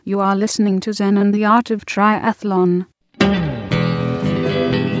You are listening to Zen and the Art of Triathlon.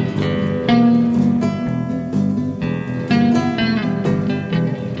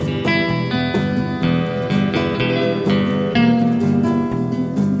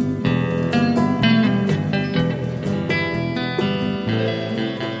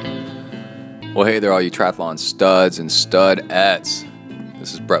 Well, hey there, all you triathlon studs and studettes.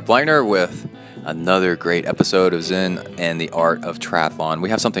 This is Brett Bleiner with another great episode of Zen and the Art of Triathlon.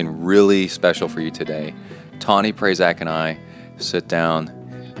 We have something really special for you today. Tawnee Prazak and I sit down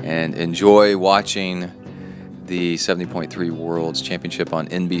and enjoy watching the 70.3 Worlds Championship on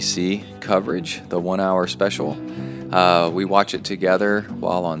NBC coverage, the 1 hour special. We watch it together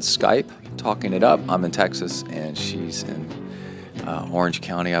while on Skype, talking it up. I'm in Texas and she's in Orange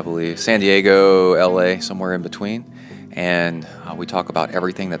County, I believe, San Diego, LA, somewhere in between. And we talk about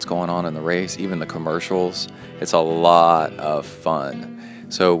everything that's going on in the race, even the commercials. It's a lot of fun.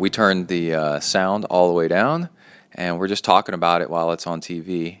 So we turned the sound all the way down, and we're just talking about it while it's on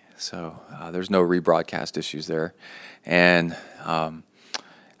TV. So there's no rebroadcast issues there. And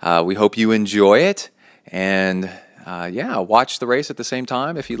we hope you enjoy it. And watch the race at the same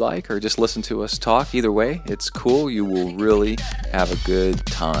time if you like, or just listen to us talk. Either way, it's cool. You will really have a good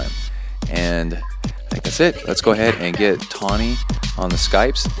time. And I think that's it. Let's go ahead and get Tawnee on the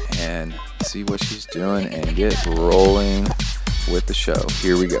Skypes and see what she's doing and get rolling with the show.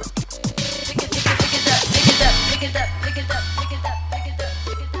 Here we go.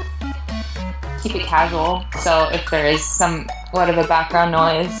 Keep it casual, so if there is somewhat of a background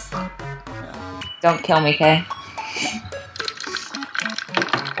noise, don't kill me, Kay.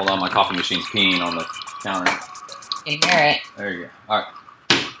 Hold on, my coffee machine's peeing on the counter. You can hear it. There you go. All right.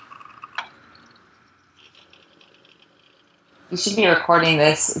 You should be recording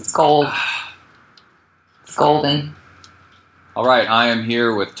this. It's gold. It's golden. All right, I am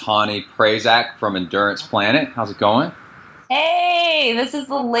here with Tawnee Prazak from Endurance Planet. How's it going? Hey, this is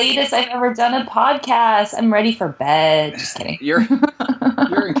the latest I've ever done a podcast. I'm ready for bed. Just kidding. You're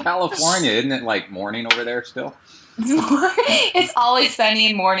in California, isn't it like morning over there still? It's always sunny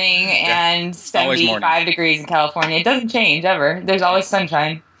in morning and 75 degrees in California. It doesn't change ever. There's always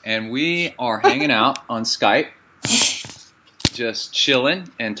sunshine. And we are hanging out on Skype, just chilling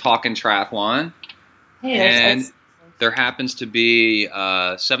and talking triathlon. Hey, and there happens to be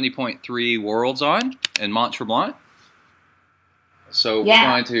 70.3 Worlds on in Mont Tremblant. So we're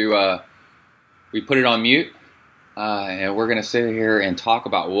going to, we put it on mute, and we're going to sit here and talk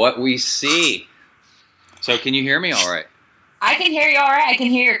about what we see. So can you hear me all right? I can hear you all right. I can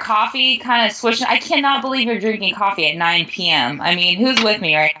hear your coffee kind of swishing. I cannot believe you're drinking coffee at 9 p.m. I mean, who's with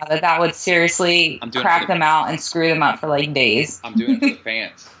me right now that would seriously crack them out and screw them up for like days? I'm doing it for the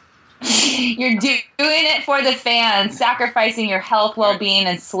fans. You're doing it for the fans, sacrificing your health, well-being,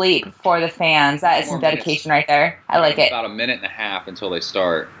 and sleep for the fans. That is some dedication right there. I like it. About a minute and a half until they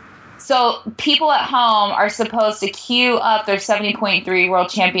start. So people at home are supposed to queue up their 70.3 World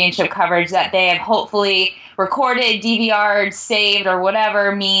Championship coverage that they have hopefully recorded, DVR'd, saved, or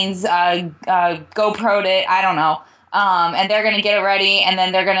whatever means GoPro'd it. I don't know. And they're going to get it ready, and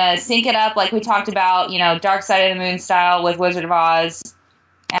then they're going to sync it up like we talked about, Dark Side of the Moon style with Wizard of Oz,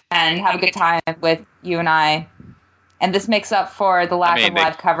 and have a good time with you and I. And this makes up for the lack of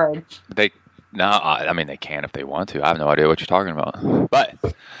live coverage. They can if they want to. I have no idea what you're talking about. But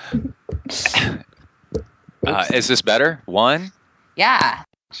is this better? 1? Yeah.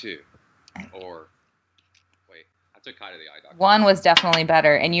 2. Or wait, I took Kai to the eye doctor. 1 was definitely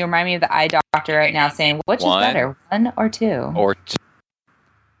better, and you remind me of the eye doctor right now saying, which is better, 1 or 2? Or 2.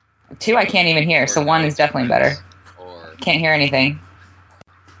 2 I can't even hear, so 1 is definitely better. Or can't hear anything.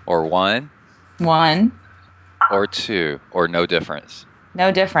 Or 1. 1. Or 2. Or no difference. No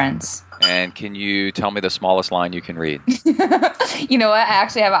difference. And can you tell me the smallest line you can read? You know what? I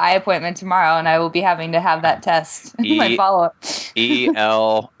actually have an eye appointment tomorrow, and I will be having to have that test. My follow-up.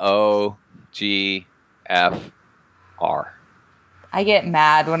 ELOGFR. I get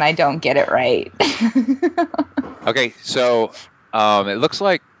mad when I don't get it right. Okay, so it looks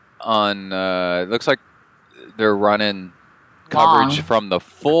like they're running coverage from the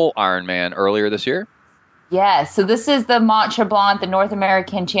full Ironman earlier this year. Yeah, so this is the Mont Tremblant, the North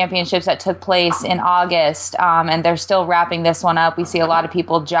American Championships that took place in August, and they're still wrapping this one up. We see a lot of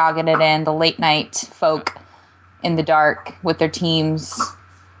people jogging it in, the late night folk in the dark with their teams,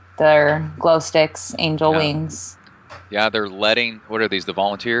 their glow sticks, angel wings. Yeah, they're letting, what are these, the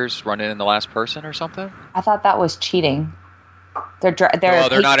volunteers run in the last person or something? I thought that was cheating. They're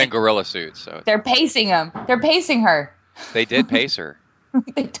not in gorilla suits. So they're pacing them. They're pacing her. They did pace her.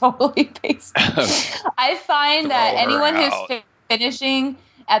 They totally pace. I find that anyone who's finishing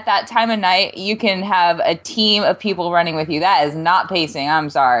at that time of night, you can have a team of people running with you. That is not pacing. I'm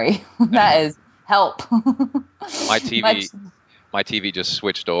sorry. That is help. My TV just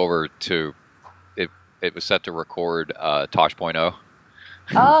switched over to it was set to record Tosh.0.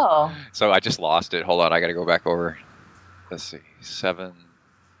 Oh. So I just lost it. Hold on, I got to go back over. Let's see. 7.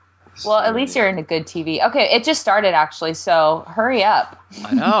 Well, at least you're in a good TV. Okay, it just started actually, so hurry up.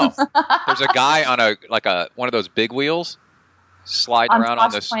 I know. There's a guy on one of those big wheels sliding around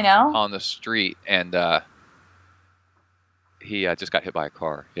on the street, and he just got hit by a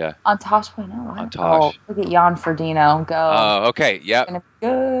car. Yeah. On Tosh.0. On Tosh. Oh, look at Jan Ferdinand go. Oh, okay. Yep. It's gonna be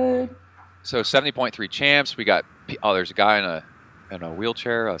good. So 70.3 champs. We got. Oh, there's a guy in a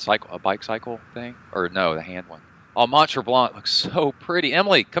wheelchair, a bike cycle thing, or no, the hand one. Oh, Montre Blanc looks so pretty.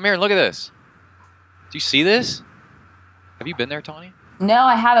 Emily, come here and look at this. Do you see this? Have you been there, Tawny? No,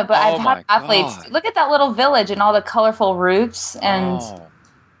 I haven't, but I've had athletes. God. Look at that little village and all the colorful roofs, and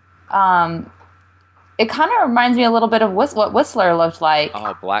it kind of reminds me a little bit of what Whistler looked like.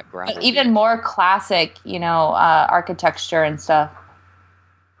 Oh, black gravel. Even more classic, architecture and stuff.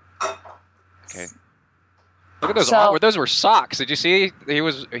 Okay. Look at those. Those were socks. Did you see?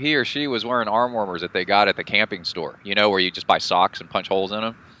 He or she was wearing arm warmers that they got at the camping store. You know, where you just buy socks and punch holes in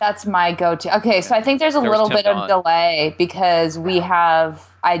them. That's my go-to. Okay, so I think there's a little bit of delay because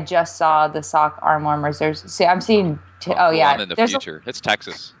I just saw the sock arm warmers. I'm seeing. In the future, it's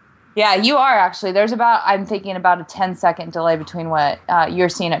Texas. Yeah, you are actually. I'm thinking about a 10-second delay between what you're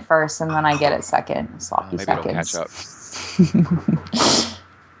seeing at first and then I get it second. Sloppy seconds. Maybe it'll catch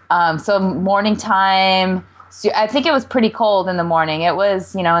up. So morning time. So I think it was pretty cold in the morning. It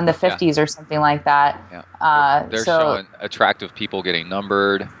was, in the 50s or something like that. Yeah. They're showing attractive people getting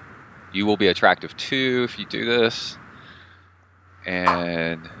numbered. You will be attractive too if you do this.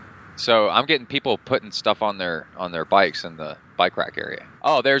 And so I'm getting people putting stuff on their bikes in the bike rack area.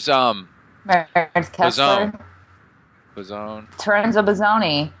 Oh, there's Bazzone. Terenzo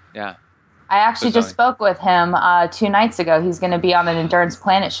Bazzoni. Yeah. I actually just spoke with him 2 nights ago. He's going to be on an Endurance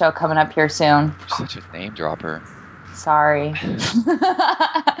Planet show coming up here soon. You're such a name dropper. Sorry.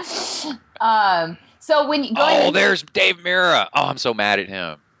 So when you go there's Dave Mira. Oh, I'm so mad at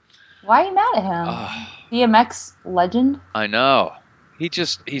him. Why are you mad at him? BMX legend? I know.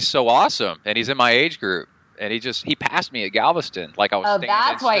 He's so awesome, and he's in my age group, and he passed me at Galveston like I was. Oh,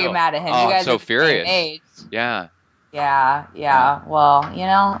 that's why you're mad at him. Oh, you guys I'm so are furious. The same age. Yeah. Yeah. Well,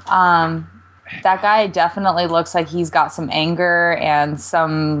 that guy definitely looks like he's got some anger and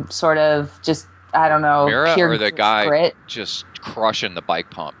some sort of just, I don't know, Mira pure or the guy grit. Just crushing the bike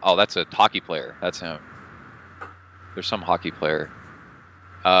pump. Oh, that's a hockey player. That's him. There's some hockey player.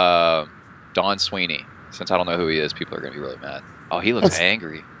 Don Sweeney. Since I don't know who he is, people are going to be really mad. Oh, he looks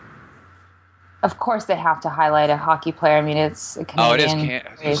angry. Of course they have to highlight a hockey player. I mean, it's a Canadian it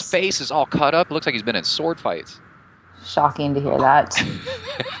is. His face is all cut up. It looks like he's been in sword fights. Shocking to hear that.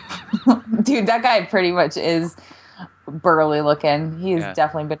 Dude, that guy pretty much is burly looking. He's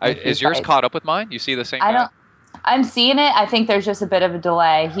definitely been. Is yours caught up with mine? You see the same guy? I'm seeing it. I think there's just a bit of a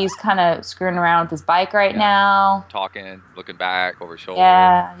delay. He's kind of screwing around with his bike right now. Talking, looking back over his shoulder.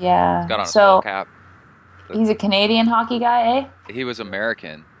 Yeah. He's got on a skull cap. He's a Canadian hockey guy, eh? He was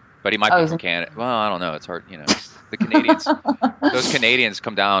American, but he might be from Canada. Well, I don't know. It's hard, The Canadians, those Canadians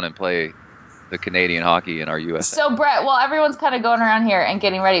come down and play the Canadian hockey in our U.S. So, Brett, well, everyone's kind of going around here and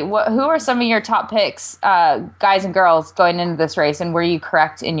getting ready. Who are some of your top picks, guys and girls, going into this race, and were you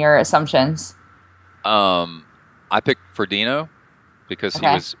correct in your assumptions? I picked Ferdinand because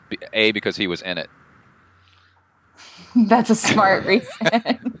because he was in it. That's a smart reason.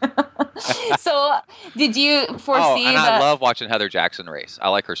 So, did you foresee I love watching Heather Jackson race. I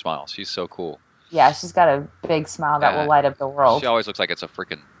like her smile. She's so cool. Yeah, she's got a big smile that will light up the world. She always looks like it's a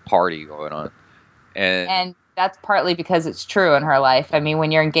freaking party going on. And that's partly because it's true in her life. I mean,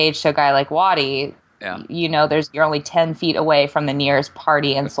 when you're engaged to a guy like Waddy, you're only 10 feet away from the nearest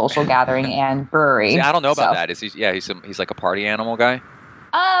party and social gathering and brewery. See, I don't know about that. Is he? Yeah, he's like a party animal guy.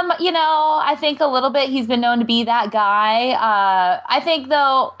 I think a little bit. He's been known to be that guy. I think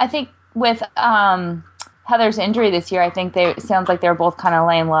with Heather's injury this year, it sounds like they're both kind of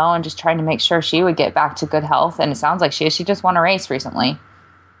laying low and just trying to make sure she would get back to good health. And it sounds like she just won a race recently.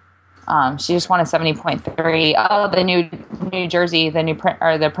 She just won a 70.3. Oh, the New Jersey,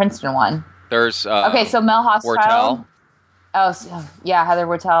 the Princeton one. There's so Mel Hochschild. Oh, yeah, Heather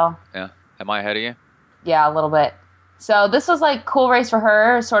Wortel. Yeah. Am I ahead of you? Yeah, a little bit. So this was like cool race for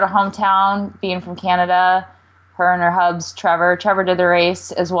her, sort of hometown, being from Canada. Her and her hubs, Trevor. Trevor did the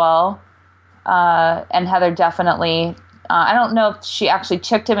race as well. And Heather definitely, I don't know if she actually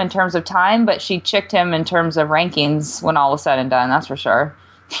chicked him in terms of time, but she chicked him in terms of rankings when all was said and done, that's for sure.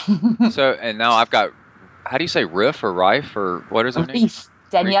 So, and now I've got, how do you say Riff or Rife or what is her name? Reef.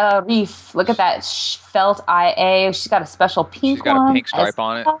 Daniela Reef. Look at that felt IA. She's got a special pink She's got one. a pink stripe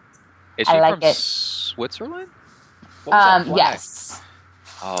on it. Is she like from it. Switzerland? What was that flag? Yes.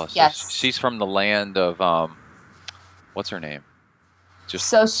 Oh, so yes. she's from the land of, what's her name?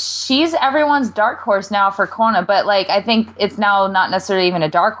 So she's everyone's dark horse now for Kona, but like I think it's now not necessarily even a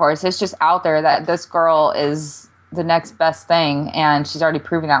dark horse. It's just out there that this girl is the next best thing, and she's already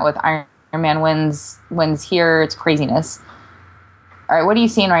proven that with Ironman wins here. It's craziness. All right, what are you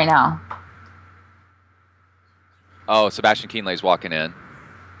seeing right now? Oh, Sebastian Kienle's walking in,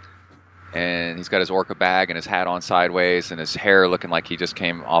 and he's got his Orca bag and his hat on sideways and his hair looking like he just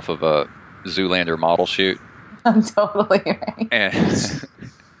came off of a Zoolander model shoot. I'm totally right. And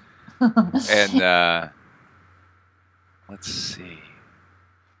let's see.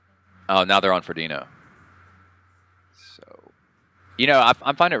 Oh, now they're on Frodeno. So,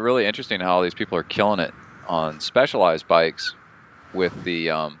 I find it really interesting how all these people are killing it on specialized bikes with the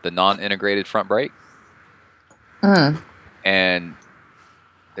non-integrated front brake. And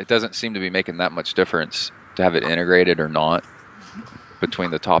it doesn't seem to be making that much difference to have it integrated or not between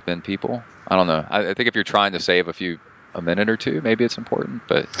the top end people. I don't know. I think if you're trying to save a minute or two, maybe it's important,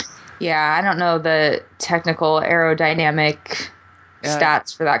 but yeah, I don't know the technical aerodynamic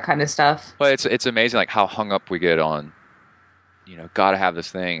stats for that kind of stuff. But it's amazing like how hung up we get on, got to have this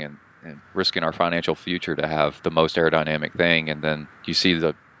thing and risking our financial future to have the most aerodynamic thing, and then you see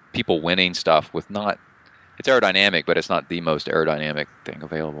the people winning stuff with not. It's aerodynamic, but it's not the most aerodynamic thing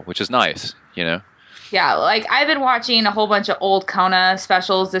available, which is nice, Yeah, like I've been watching a whole bunch of old Kona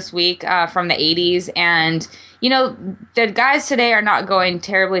specials this week from the 80s, and the guys today are not going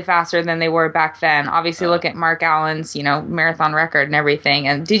terribly faster than they were back then. Obviously, look at Mark Allen's marathon record and everything.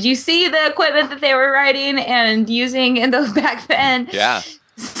 And did you see the equipment that they were riding and using in those back then? Yeah.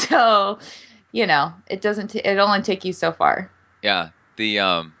 So, it only take you so far. Yeah. The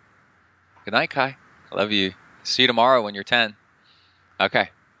good night, Kai. I love you. See you tomorrow when you're 10. Okay.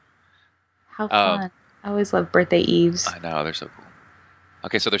 How fun. I always love birthday eves. I know, they're so cool.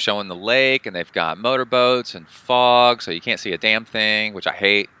 Okay, so they're showing the lake, and they've got motorboats and fog, so you can't see a damn thing, which I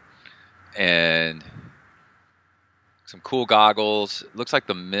hate. And some cool goggles. It looks like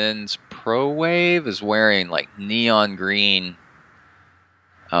the men's Pro Wave is wearing like neon green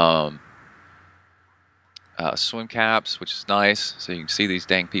swim caps, which is nice, so you can see these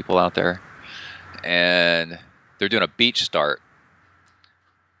dang people out there. And they're doing a beach start.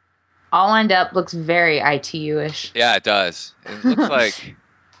 All lined up, looks very ITU-ish. Yeah, it does. It looks like,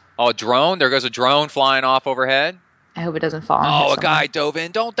 a drone. There goes a drone flying off overhead. I hope it doesn't fall on a guy dove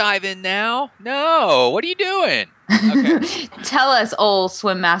in. Don't dive in now. No, what are you doing? Okay. Tell us, old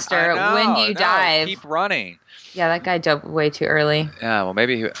swim master, when do you dive? Keep running. Yeah, that guy dove way too early. Yeah, well,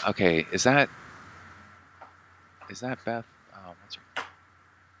 maybe okay, is that Beth? Oh, what's her?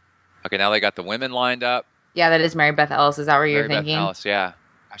 Okay, now they got the women lined up. Yeah, that is Mary Beth Ellis. Is that what you're thinking? Mary Beth Ellis, yeah.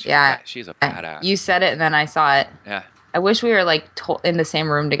 She's a badass. You said it, and then I saw it. Yeah. I wish we were in the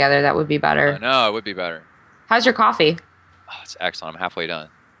same room together. That would be better. I know, it would be better. How's your coffee? Oh, it's excellent. I'm halfway done.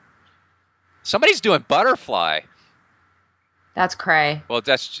 Somebody's doing butterfly. That's cray. Well,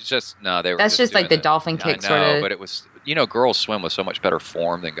 that's just no. They were. That's just like the dolphin kick sort of. But it was. Girls swim with so much better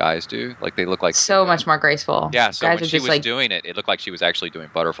form than guys do. Like they look like so much more graceful. Yeah. So guys when she was doing it, it looked like she was actually doing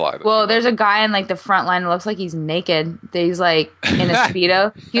butterfly. Well, there's a guy in like the front line. It looks like he's naked. He's like in a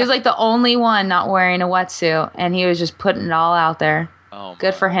Speedo. He was like the only one not wearing a wetsuit, and he was just putting it all out there. Oh,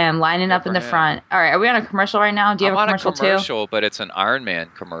 good for him, lining up in the front. All right, are we on a commercial right now? Do you have a commercial too? I'm on a commercial, but it's an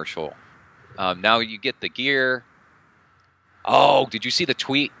Ironman commercial. Now you get the gear. Oh, did you see the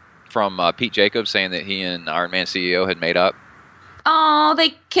tweet from Pete Jacobs saying that he and Ironman CEO had made up? Oh,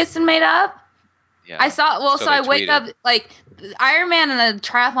 they kissed and made up? Yeah. I saw, so I wake up, like, Ironman and the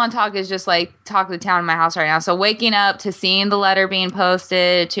triathlon talk is just like talk of the town in my house right now. So waking up to seeing the letter being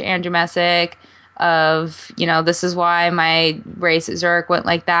posted to Andrew Messick of, this is why my race at Zurich went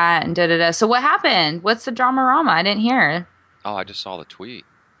like that and da-da-da. So what happened? What's the drama-rama? I didn't hear. Oh, I just saw the tweet.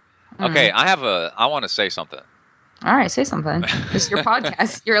 Okay, I want to say something. All right, say something. This is your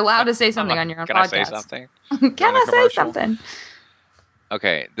podcast. You're allowed to say something on your own podcast. Can I say something? Can I say something?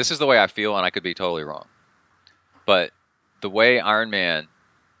 Okay, this is the way I feel, and I could be totally wrong. But the way Ironman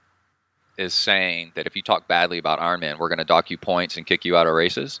is saying that if you talk badly about Ironman, we're going to dock you points and kick you out of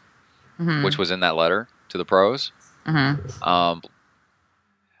races, which was in that letter to the pros. I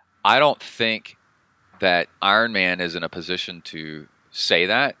don't think that Ironman is in a position to say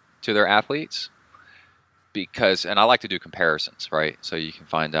that to their athletes because, and I like to do comparisons, right? So you can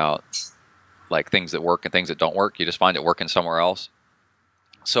find out like things that work and things that don't work. You just find it working somewhere else.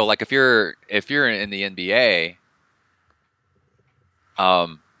 So like if you're in the NBA,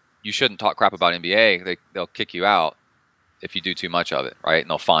 you shouldn't talk crap about NBA. They'll kick you out if you do too much of it, right? And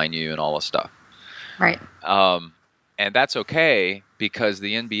they'll fine you and all this stuff. Right. And that's okay because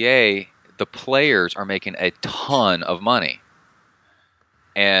the NBA, the players are making a ton of money.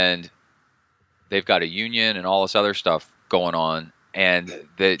 And they've got a union and all this other stuff going on. And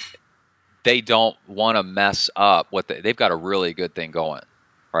that they don't want to mess up they've got a really good thing going,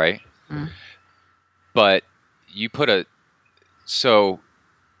 right? Mm. But you put a chill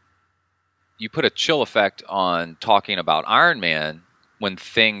effect on talking about Iron Man when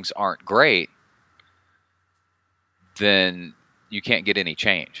things aren't great, then you can't get any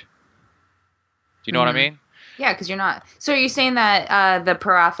change. Do you know what I mean? Yeah, because you're not. So are you saying that the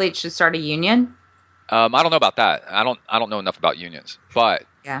pro athletes should start a union? I don't know about that. I don't know enough about unions, but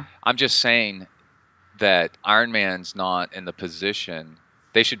yeah, I'm just saying that Iron Man's not in the position.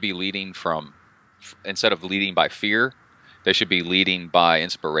 They should be leading instead of leading by fear, they should be leading by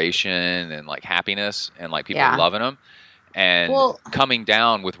inspiration and like happiness and like people loving them and coming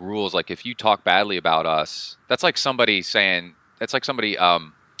down with rules. Like if you talk badly about us, that's like somebody saying, and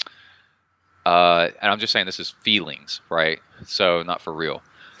I'm just saying this is feelings, right? So not for real.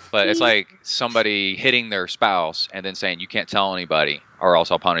 But it's like somebody hitting their spouse and then saying, you can't tell anybody or else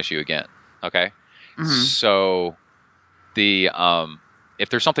I'll punish you again. Okay? Mm-hmm. So if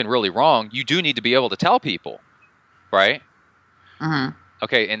there's something really wrong, you do need to be able to tell people, right? Mm-hmm.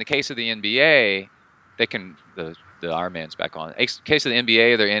 Okay, in the case of the NBA, they can, the Iron Man's back on. In the case of the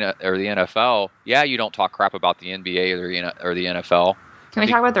NBA or the NFL, yeah, you don't talk crap about the NBA or the NFL. Can we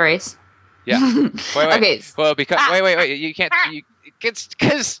talk about the race? Yeah. Wait. Okay. Well, wait. You can't.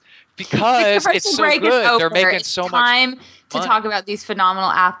 Because it's so good. They're making so much time to talk about these phenomenal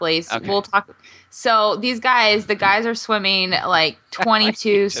athletes. Okay. We'll talk. So these guys, the guys are swimming like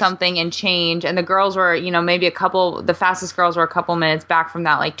 22 something and change, and the girls were, maybe the fastest girls were a couple minutes back from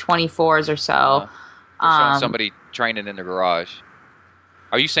that, like 24s or so. Showing somebody training in the garage.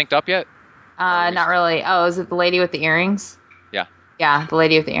 Are you synced up yet? Not really. Oh, is it the lady with the earrings? Yeah, the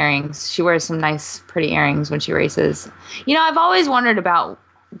lady with the earrings. She wears some nice, pretty earrings when she races. I've always wondered about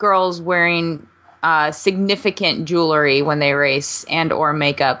girls wearing significant jewelry when they race and or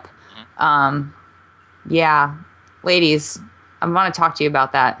makeup. Yeah, ladies, I want to talk to you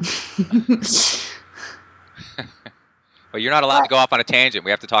about that. Well, you're not allowed to go off on a tangent. We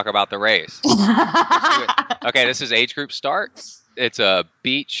have to talk about the race. Okay, this is age group start. It's a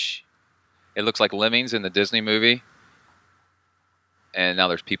beach. It looks like Lemmings in the Disney movie. And now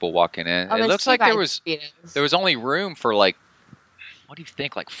there's people walking in. It looks like there was only room for like, what do you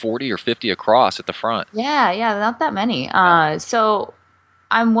think, like 40 or 50 across at the front? Yeah, not that many. So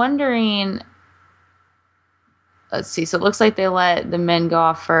I'm wondering, let's see. So it looks like they let the men go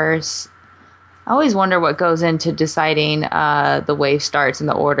off first. I always wonder what goes into deciding the wave starts in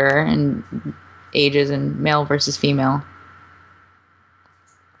the order and ages and male versus female.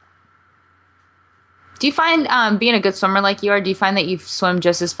 Do you find, being a good swimmer like you are, do you find that you swim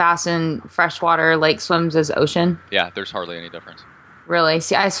just as fast in freshwater lake swims as ocean? Yeah, there's hardly any difference. Really?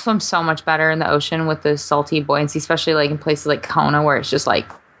 See, I swim so much better in the ocean with the salty buoyancy, especially like in places like Kona where it's just like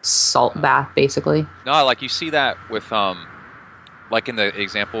salt bath, basically. No, like you see that with, like in the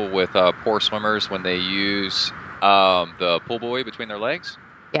example with poor swimmers when they use the pull buoy between their legs.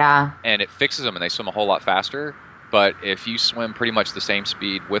 Yeah. And it fixes them and they swim a whole lot faster. But if you swim pretty much the same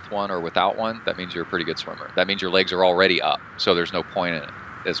speed with one or without one, that means you're a pretty good swimmer. That means your legs are already up, so there's no point in it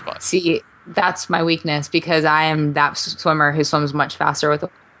as much. See, that's my weakness because I am that swimmer who swims much faster with a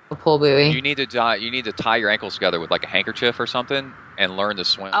pull buoy. You need to tie your ankles together with like a handkerchief or something and learn to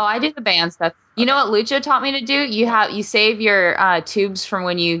swim. Oh, I do the bands. You know what Lucha taught me to do? You save your tubes from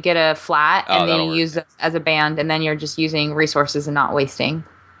when you get a flat, and then you use them as a band, and then you're just using resources and not wasting.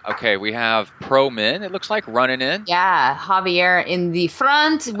 Okay, we have pro men. It looks like running in. Yeah, Javier in the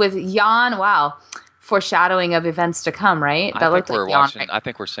front with Jan. Wow, foreshadowing of events to come, right? I think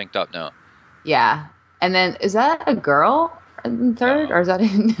we're synced up now. Yeah, and then is that a girl in third, or is that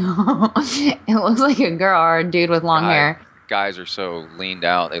no? It looks like a girl or a dude with long hair. Guys are so leaned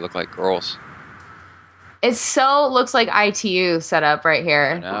out; they look like girls. It looks like ITU set up right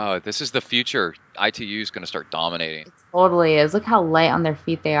here. No, this is the future. ITU is going to start dominating. It totally is. Look how light on their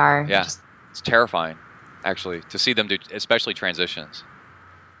feet they are. Yeah, it's terrifying, actually, to see them do, especially transitions.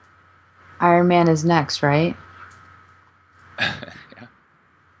 Iron Man is next, right? Yeah.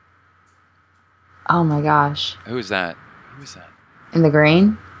 Oh my gosh. Who is that? In the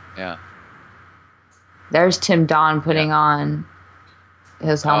green? Yeah. There's Tim Don putting on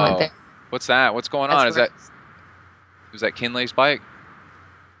his helmet there. What's that? What's going on? Was that Kinley's bike?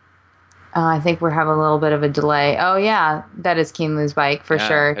 I think we're having a little bit of a delay. Oh, yeah. That is Keenley's bike for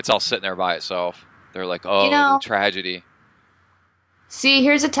sure. It's all sitting there by itself. They're like, oh, the tragedy. See,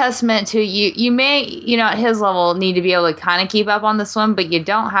 here's a testament to you. You may, at his level, need to be able to kind of keep up on the swim, but you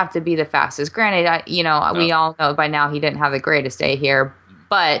don't have to be the fastest. Granted, we all know by now he didn't have the greatest day here,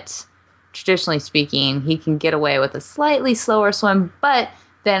 but traditionally speaking, he can get away with a slightly slower swim. But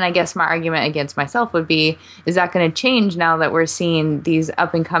then I guess my argument against myself would be, is that going to change now that we're seeing these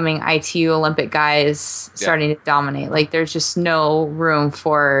up-and-coming ITU Olympic guys starting to dominate? Like, there's just no room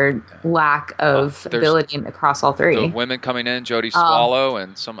for lack of ability across all three. The women coming in, Jody Swallow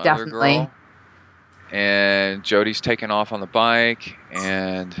and some other girl. And Jody's taking off on the bike.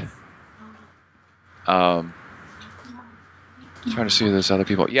 And trying to see those other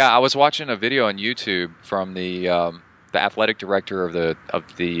people. Yeah, I was watching a video on YouTube from the athletic director of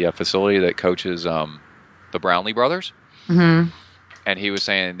the facility that coaches the Brownlee brothers, and he was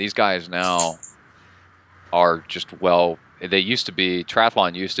saying these guys now are just they used to be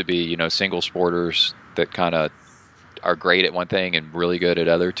triathlon used to be single sporters that kind of are great at one thing and really good at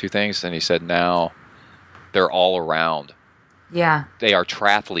other two things, and he said now they're all around. Yeah, they are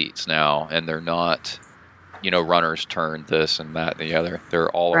triathletes now, and they're not runners turn this and that and the other. They're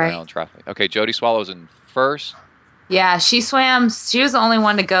all around triathletes. Okay, Jody Swallow's in first. Yeah, she was the only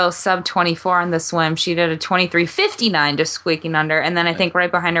one to go sub 24 on the swim. She did a 23:59, just squeaking under. And then I think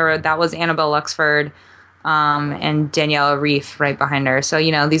right behind her, that was Annabelle Luxford and Daniela Reef right behind her. So,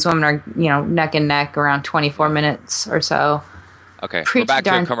 these women are, neck and neck around 24 minutes or so. Okay, we're back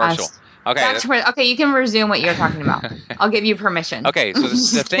to a commercial. Fast. Okay, you can resume what you're talking about. I'll give you permission. Okay, so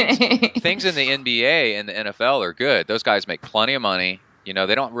the things in the NBA and the NFL are good. Those guys make plenty of money. They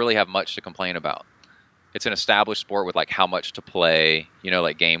don't really have much to complain about. It's an established sport with how much to play,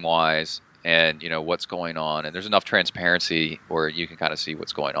 like game wise, and what's going on, and there's enough transparency where you can kind of see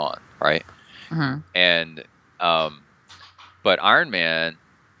what's going on, right? Mm-hmm. And but Ironman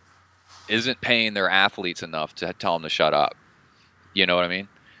isn't paying their athletes enough to tell them to shut up. You know what I mean?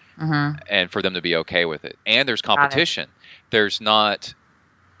 Mm-hmm. And for them to be okay with it. And there's competition. There's not,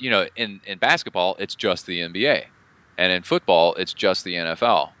 in basketball it's just the NBA, and in football it's just the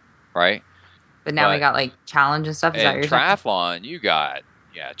NFL, right? But now we got challenge and stuff. Is that your triathlon? You got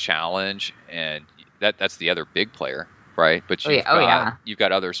challenge, and that's the other big player, right? But you've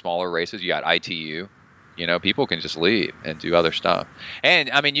got other smaller races. You got ITU. People can just leave and do other stuff.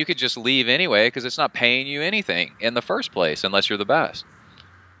 And I mean, you could just leave anyway because it's not paying you anything in the first place unless you're the best.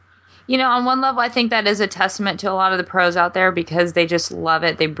 On one level, I think that is a testament to a lot of the pros out there because they just love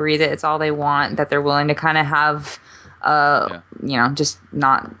it. They breathe it. It's all they want. That they're willing to kind of have. Just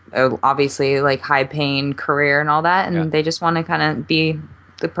not obviously high paying career and all that. And they just want to kind of be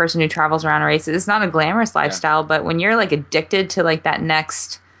the person who travels around races. It's not a glamorous lifestyle, but when you're addicted to that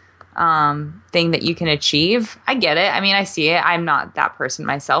next thing that you can achieve, I get it. I mean, I see it. I'm not that person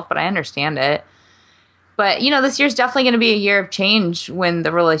myself, but I understand it. But, this year's definitely going to be a year of change when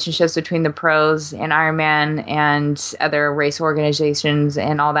the relationships between the pros and Ironman and other race organizations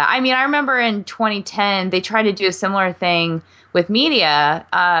and all that. I mean, I remember in 2010, they tried to do a similar thing with media.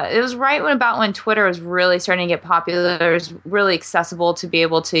 It was about when Twitter was really starting to get popular. It was really accessible to be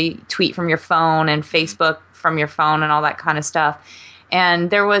able to tweet from your phone and Facebook from your phone and all that kind of stuff.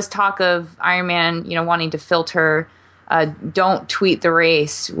 And there was talk of Ironman, wanting to filter don't tweet the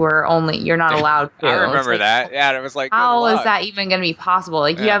race. You're not allowed to. I remember that. Yeah, it was how is that even going to be possible?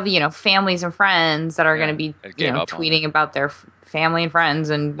 You have, families and friends that are going to be, tweeting about their family and friends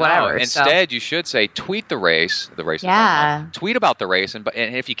and whatever. No, instead, you should say tweet the race. The race. Yeah. Tweet about the race, and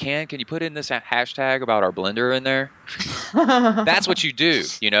if you can you put in this hashtag about our blender in there? That's what you do.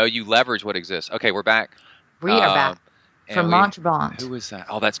 You leverage what exists. Okay, we're back. We are back from Montrabond. Who is that?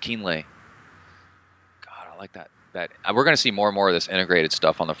 Oh, that's Keenley. God, I like that. We're going to see more and more of this integrated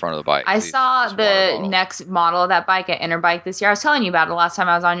stuff on the front of the bike. I saw the next model of that bike at Interbike this year. I was telling you about it last time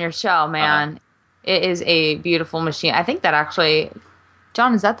I was on your show, man. It is a beautiful machine. I think that actually,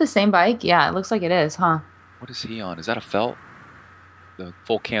 John, is that the same bike? Yeah, it looks like it is, huh? What is he on? Is that a felt? The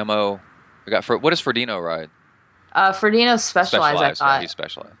full camo. What does Ferdino ride? Ferdino's Specialized, I thought. Yeah, he's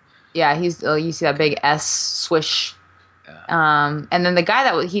Specialized. Yeah, you see that big S swish. And then the guy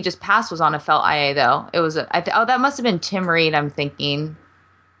that he just passed was on a felt IA though. It was that must have been Tim Reed. I'm thinking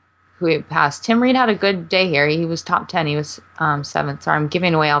who he passed. Tim Reed had a good day here. He was top 10. He was 7th. Sorry, I'm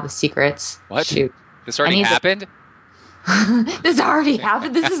giving away all the secrets. What? Shoot, this already happened. This already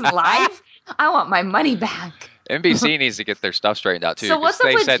happened. This is live. I want my money back. NBC needs to get their stuff straightened out too. So what's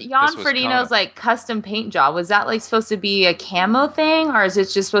up with Jan Ferdino's custom paint job? Was that supposed to be a camo thing, or is it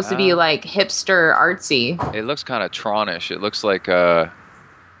just supposed to be hipster artsy? It looks kind of Tronish. It looks like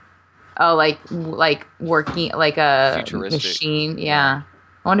Oh, like working like a Futuristic. machine. Yeah.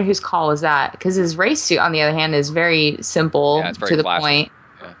 I wonder whose call was that? Because his race suit, on the other hand, is very simple Yeah, it's very to the classic. point.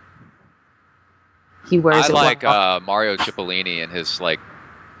 Yeah. He wears I it like well. Mario Cipollini and his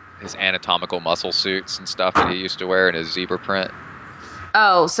anatomical muscle suits and stuff that he used to wear in his zebra print.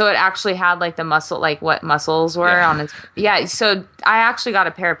 Oh, so it actually had like the muscle, like what muscles were on his. Yeah, so I actually got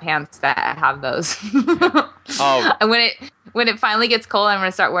a pair of pants that have those. Oh, And when it finally gets cold, I'm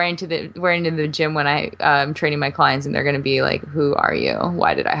gonna start wearing to the gym when I'm training my clients, and they're gonna be like, "Who are you?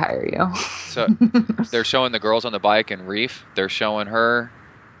 Why did I hire you?" so they're showing the girls on the bike in Reef. They're showing her.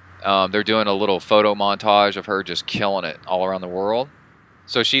 They're doing a little photo montage of her just killing it all around the world.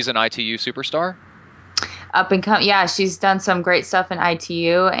 So she's an ITU superstar? Up and come, yeah. She's done some great stuff in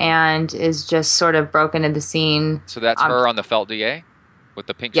ITU and is just sort of broken into the scene. So that's her on the Felt DA with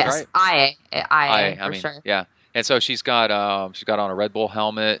the pink Yes, stripe? IA for sure. Yeah. And so she's got on a Red Bull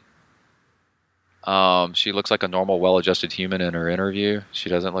helmet. She looks like a normal, well-adjusted human in her interview. She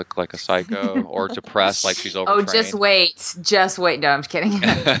doesn't look like a psycho or depressed like she's overtrained. Oh, just wait. No, I'm just kidding.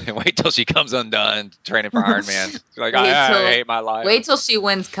 Wait till she comes undone training for Iron Man. She's like, I hate my life. Wait till she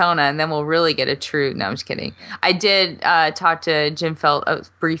wins Kona, and then we'll really get a true. No, I'm just kidding. I did talk to Jim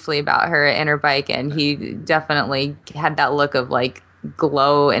Felt briefly about her and her bike, and he definitely had that look of like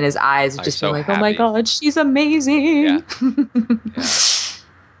glow in his eyes, just so being like, happy. "Oh my god, she's amazing."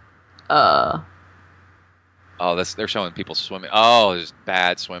 Yeah. Oh, they're showing people swimming. Oh, there's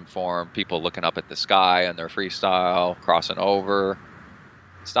bad swim form. People looking up at the sky on their freestyle, crossing over.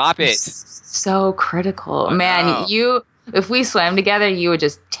 Stop it. So critical. Man, if we swam together, you would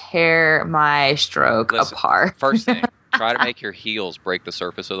just tear my stroke apart. First thing, try to make your heels break the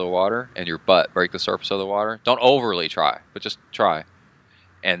surface of the water and your butt break the surface of the water. Don't overly try, but just try.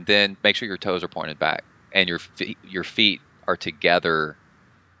 And then make sure your toes are pointed back and your feet are together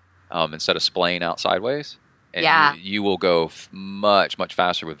instead of splaying out sideways. And you will go much, much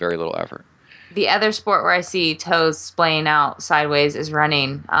faster with very little effort. The other sport where I see toes splaying out sideways is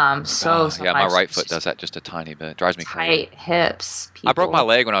running. So yeah, my right foot does that just a tiny bit. It drives me crazy. Tight hips. People. I broke my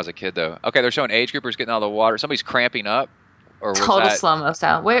leg when I was a kid, though. Okay, they're showing age groupers getting out of the water. Somebody's cramping up. Or was Total slow-mo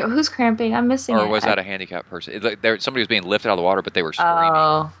style. Wait, who's cramping? I'm missing it. Or was that a handicapped person? Somebody was being lifted out of the water, but they were screaming.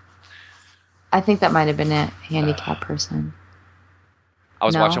 Oh. I think that might have been a handicapped person. I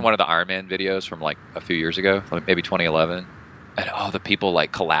was watching one of the Iron Man videos from like a few years ago, like maybe 2011, and the people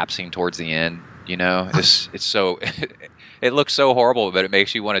like collapsing towards the end. You know, it's so it looks so horrible, but it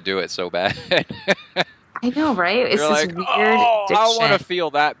makes you want to do it so bad. I know, right? It's this weird addiction. I want to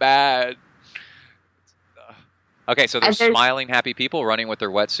feel that bad. Okay, so there's smiling, happy people running with their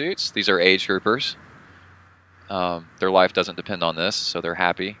wetsuits. These are age groupers. Their life doesn't depend on this, so they're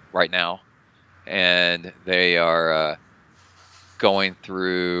happy right now, and they are. Going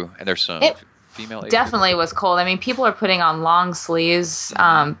through, and there's some female. Definitely was cold. I mean, people are putting on long sleeves,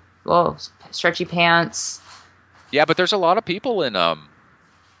 stretchy pants. Yeah, but there's a lot of people in,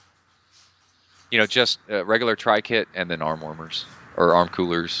 just regular tri-kit and then arm warmers or arm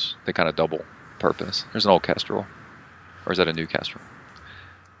coolers. They kind of double purpose. There's an old Kestrel, or is that a new Kestrel?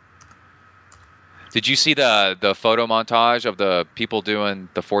 Did you see the photo montage of the people doing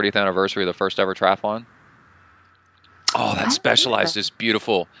the 40th anniversary of the first ever triathlon? Oh, that Specialized is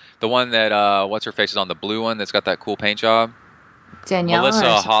beautiful. The one that, what's-her-face is on, the blue one that's got that cool paint job? Danielle?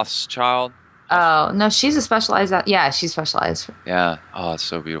 Melissa Hochschild? Oh, no, she's a Specialized. Yeah, she's Specialized. Yeah. Oh, it's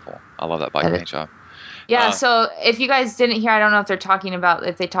so beautiful. I love that bike paint job. Yeah, so if you guys didn't hear, I don't know if they talked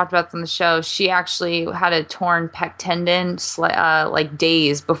about it on the show, she actually had a torn pec tendon like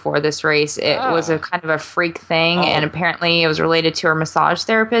days before this race. It was a kind of a freak thing, and apparently it was related to her massage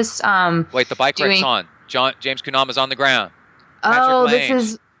therapist. Wait, the bike rack's on. James Kunama's on the ground. This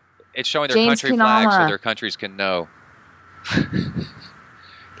is... It's showing their James country Kunama. flags so their countries can know.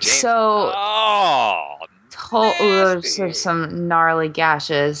 There's some gnarly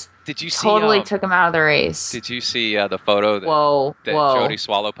gashes. Did you see? Totally took him out of the race. Did you see the photo that Jody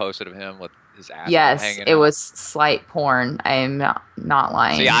Swallow posted of him with his ass hanging out? It was slight porn. I am not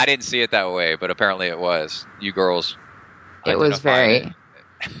lying. See, I didn't see it that way, but apparently it was. You girls. It was very...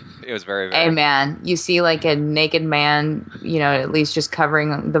 It was very, Hey, man, you see like a naked man, at least just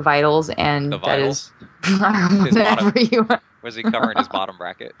covering the vitals, and the vitals? Whatever you want. Was he covering his bottom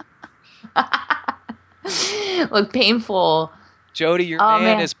bracket? Look, painful. Jody, your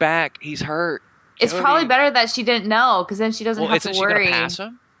man is back. He's hurt. It's probably better that she didn't know, because then she doesn't have to worry. Isn't she going to pass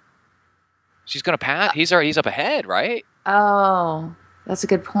him? She's going to pass? He's up ahead, right? Oh, that's a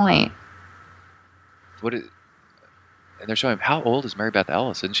good point. And they're showing him, how old is Mary Beth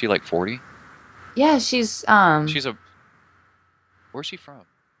Ellis? Isn't she like 40? Yeah, she's where's she from?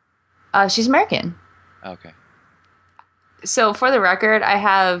 She's American. Okay. So for the record, I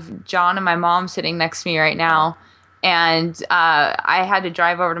have John and my mom sitting next to me right now. And I had to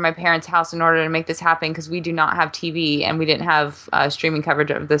drive over to my parents' house in order to make this happen because we do not have TV and we didn't have streaming coverage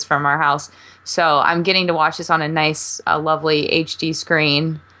of this from our house. So I'm getting to watch this on a nice, lovely HD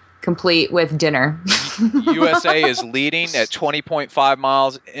screen, complete with dinner. USA is leading at 20.5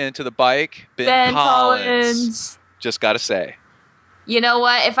 miles into the bike. Ben Collins. Just got to say. You know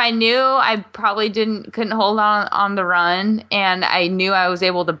what? If I knew I probably couldn't hold on the run, and I knew I was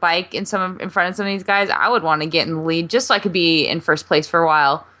able to bike in front of some of these guys, I would want to get in the lead just so I could be in first place for a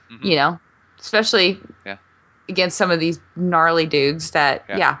while. Mm-hmm. You know, especially against some of these gnarly dudes. It's a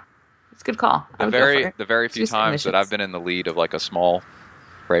good call. The very few times that I've been in the lead of like a small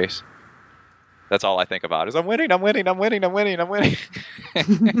race, that's all I think about is I'm winning. And then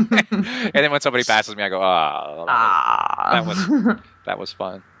when somebody passes me, I go, that was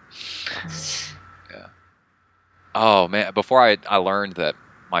fun. Yeah. Oh man! Before I learned that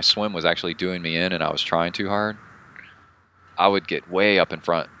my swim was actually doing me in, and I was trying too hard, I would get way up in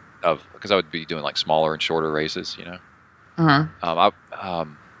front because I would be doing like smaller and shorter races, you know. Uh-huh.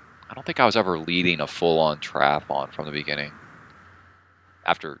 I don't think I was ever leading a full-on triathlon from the beginning.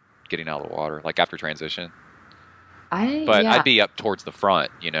 After getting out of the water, like after transition. I'd be up towards the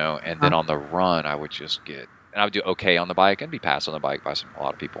front, you know, and then on the run I would just and I would do okay on the bike and be passed on the bike by a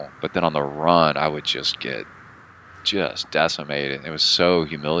lot of people. But then on the run I would just get decimated. It was so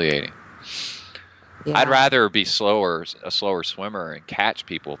humiliating. Yeah. I'd rather be a slower swimmer and catch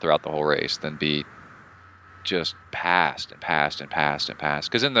people throughout the whole race than be just passed.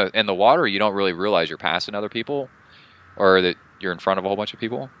 Because in the water you don't really realize you're passing other people or that you're in front of a whole bunch of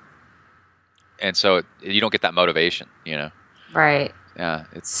people. And so you don't get that motivation, you know? Right. Yeah.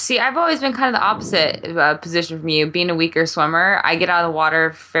 See, I've always been kind of the opposite position from you. Being a weaker swimmer, I get out of the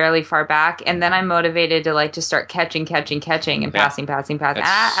water fairly far back, and then I'm motivated to like just start catching, and passing.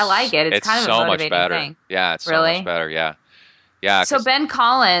 I like it. It's kind of a motivating thing. Yeah, it's so much better. Yeah. Yeah. So Ben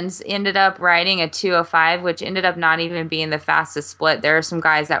Collins ended up riding a 205, which ended up not even being the fastest split. There are some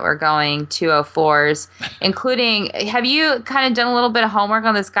guys that were going 204s, including, have you kind of done a little bit of homework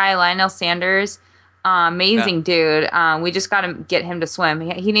on this guy, Lionel Sanders? Amazing dude. We just got to get him to swim.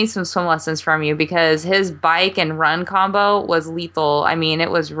 He needs some swim lessons from you because his bike and run combo was lethal. I mean, it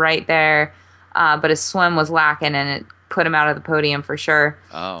was right there, but his swim was lacking and it put him out of the podium for sure.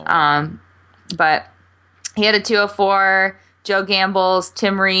 Oh. But he had a 204. Joe Gamble's,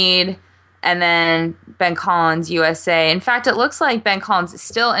 Tim Reed, and then Ben Collins, USA. In fact, it looks like Ben Collins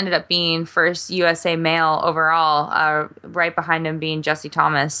still ended up being first USA male overall, right behind him being Jesse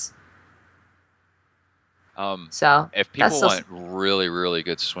Thomas. So if people want really, really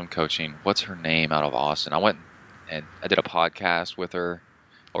good swim coaching, what's her name out of Austin? I went and I did a podcast with her.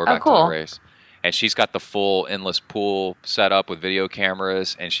 Or back to the race. And she's got the full endless pool set up with video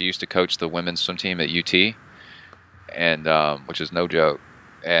cameras, and she used to coach the women's swim team at UT. And which is no joke,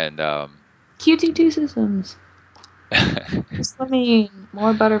 and QT2 systems. Swimming,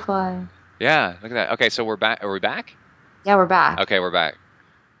 more butterfly. Yeah, look at that. Okay, so we're back. Are we back? Yeah, we're back. Okay, we're back,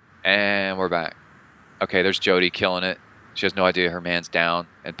 and we're back. Okay, there's Jody killing it. She has no idea her man's down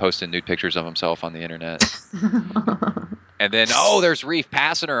and posting nude pictures of himself on the internet. And then there's Reef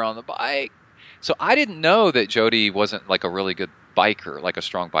passing her on the bike. So I didn't know that Jody wasn't like a really good biker, like a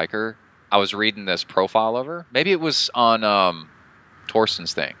strong biker. I was reading this profile of her. Maybe it was on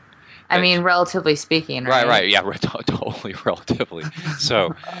Torsten's thing. I mean, relatively speaking, right? Right, yeah, totally relatively.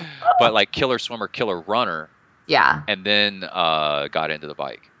 So, but like killer swimmer, killer runner. Yeah. And then got into the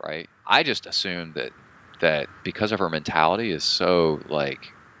bike, right? I just assumed that because of her mentality is so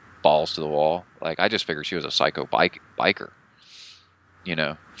like balls to the wall. Like I just figured she was a psycho biker. You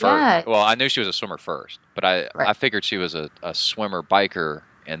know? Yeah. Well, I knew she was a swimmer first, but I figured she was a swimmer biker.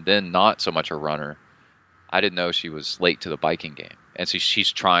 And then not so much a runner. I didn't know she was late to the biking game. And so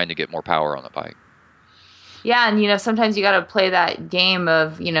she's trying to get more power on the bike. Yeah, and sometimes you got to play that game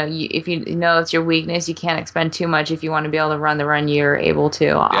of, if you know it's your weakness, you can't expend too much. If you want to be able to run the run, you're able to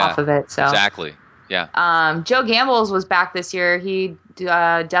off of it. So exactly, yeah. Joe Gamble's was back this year. He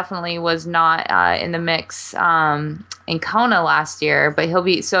definitely was not in the mix in Kona last year, but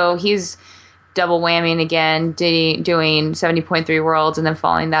he's double whamming again, doing 70.3 Worlds and then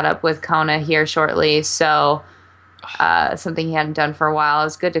following that up with Kona here shortly. So something he hadn't done for a while.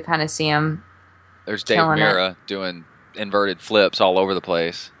 It's good to kind of see him. There's Dave Mira doing inverted flips all over the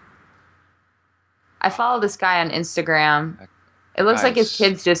place. I follow this guy on Instagram. It looks like his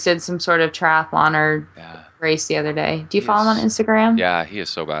kids just did some sort of triathlon or race the other day. Do you follow him on Instagram? Yeah, he is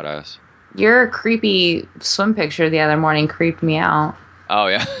so badass. Your creepy swim picture the other morning creeped me out. Oh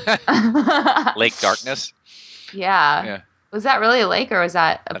yeah, Lake Darkness. Yeah. Yeah, Was that really a lake or was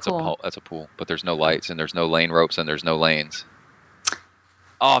that a that's pool? That's a pool, but there's no lights and there's no lane ropes and there's no lanes.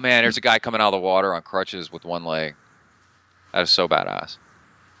 Oh man, there's a guy coming out of the water on crutches with one leg. That is so badass.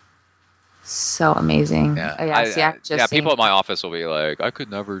 So amazing. Yeah, Oh, yeah. People at my office will be like, "I could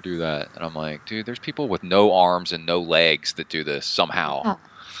never do that," and I'm like, "Dude, there's people with no arms and no legs that do this somehow."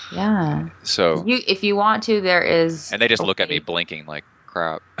 Yeah. So if you want to, there is. And they just look at me blinking like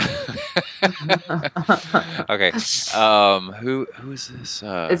crap. Okay. Who is this?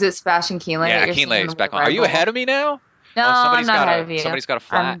 Is it Sebastian Kienle? Yeah, Kienle is back on. Are you ahead of me now? No, I'm not ahead of you. Somebody's got a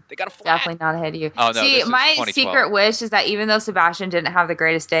flat. They got a flat. Definitely not ahead of you. Oh, no, see, my secret wish is that even though Sebastian didn't have the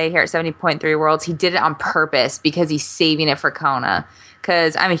greatest day here at 70.3 Worlds, he did it on purpose because he's saving it for Kona.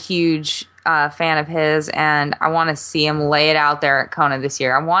 Because I'm a huge fan of his, and I want to see him lay it out there at Kona this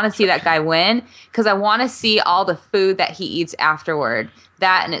year. I want to see that guy win because I want to see all the food that he eats afterward.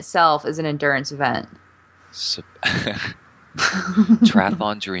 That in itself is an endurance event.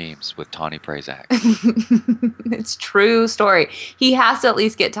 Triathlon Dreams with Tawnee Prazak. It's true story. He has to at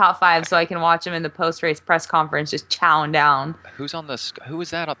least get top 5 so I can watch him in the post-race press conference just chowing down. Who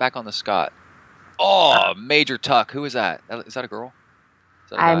is that back on the Scott? Oh, Major Tuck. Who is that? Is that a girl?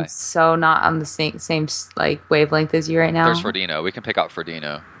 Is that a I'm guy? so not on the same like wavelength as you right now. There's Ferdino. We can pick out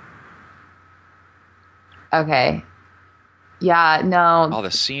Ferdino. Okay. Yeah, no. Oh,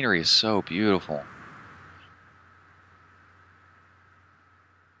 the scenery is so beautiful.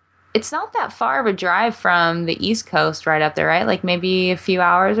 It's not that far of a drive from the East Coast right up there, right? Like maybe a few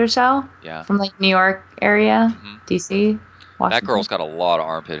hours or so? Yeah. From like New York area, DC, Washington. That girl's got a lot of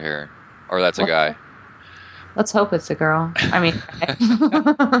armpit hair. Or that's a guy. Let's hope it's a girl. I mean,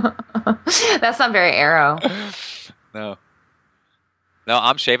 that's not very aero. No,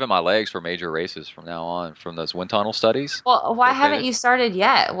 I'm shaving my legs for major races from now on from those wind tunnel studies. Well, why haven't you started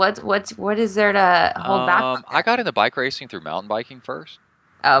yet? What is there to hold back? I got into bike racing through mountain biking first.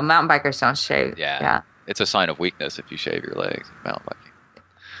 Oh, mountain bikers don't shave. Yeah. It's a sign of weakness if you shave your legs mountain biking.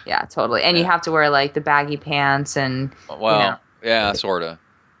 Yeah, totally. And you have to wear like the baggy pants and yeah, sort of.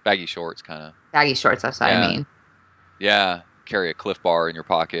 Baggy shorts, kind of. Baggy shorts, that's what I mean. Yeah, carry a Cliff Bar in your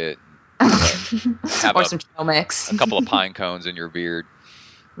pocket. Or some trail mix. A couple of pine cones in your beard.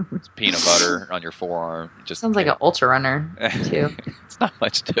 Peanut butter on your forearm. Just sounds like an ultra runner, too. It's not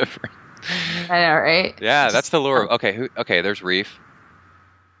much different. I know, right? Yeah, that's the lure. Okay, there's Reef.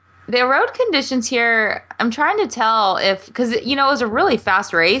 The road conditions here, I'm trying to tell because, it was a really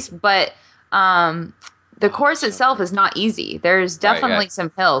fast race, but the course itself is not easy. There's definitely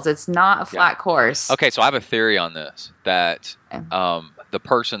some hills. It's not a flat course. Okay, so I have a theory on this, that the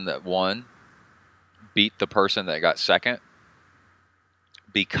person that won beat the person that got second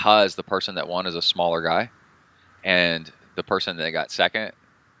because the person that won is a smaller guy, and the person that got second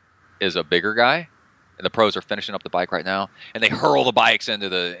is a bigger guy. And the pros are finishing up the bike right now, and they hurl the bikes into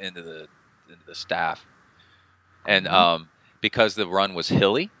the staff. And because the run was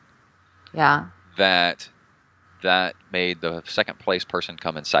hilly, that made the second place person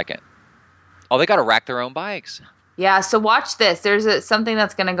come in second. Oh, they got to rack their own bikes. Yeah, so watch this. There's something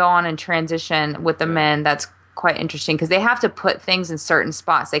that's going to go on in transition with the men that's quite interesting because they have to put things in certain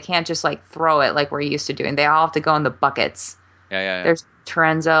spots. They can't just like throw it like we're used to doing. They all have to go in the buckets. Yeah. There's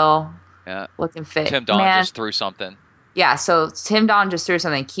Terenzo. Yeah. Looking fit. Tim Don just threw something. Yeah, so Tim Don just threw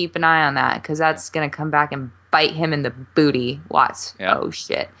something. Keep an eye on that because that's going to come back and bite him in the booty. Watch. Yeah. Oh,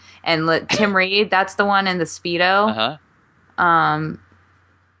 shit. And Tim Reed, that's the one in the Speedo.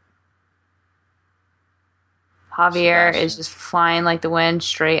 Javier is just flying like the wind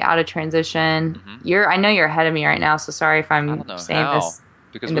straight out of transition. I know you're ahead of me right now, so sorry if I'm saying this.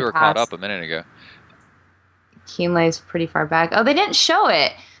 Because we were caught up a minute ago. Kienle's pretty far back. Oh, they didn't show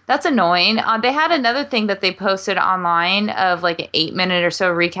it. That's annoying. They had another thing that they posted online of like an 8-minute or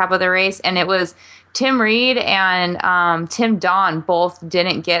so recap of the race, and it was Tim Reed and Tim Don both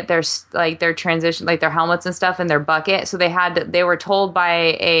didn't get their transition, like their helmets and stuff in their bucket. So they were told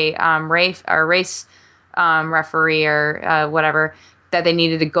by a race referee or whatever that they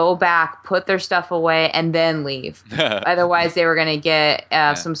needed to go back, put their stuff away, and then leave. Otherwise, they were going to get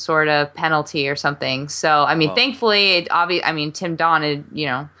some sort of penalty or something. So, I mean, thankfully, Tim Don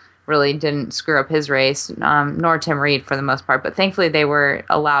had, really didn't screw up his race, nor Tim Reed for the most part. But thankfully, they were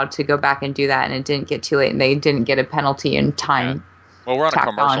allowed to go back and do that, and it didn't get too late, and they didn't get a penalty in time. Well, we're on a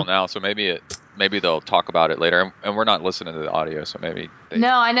commercial now, so maybe maybe they'll talk about it later. And we're not listening to the audio, so maybe.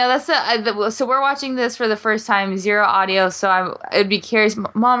 No, I know so we're watching this for the first time, zero audio. So I'd be curious.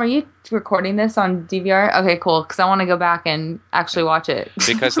 Mom, are you recording this on DVR? Okay, cool. Because I want to go back and actually watch it.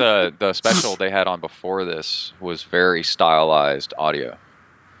 Because the special they had on before this was very stylized audio.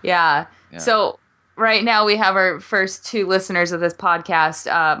 Yeah. So right now we have our first 2 listeners of this podcast.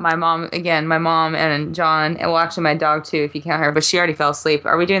 My mom and John, and well, actually my dog too, if you count her, but she already fell asleep.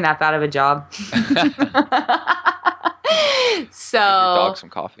 Are we doing that bad of a job? So give your dog some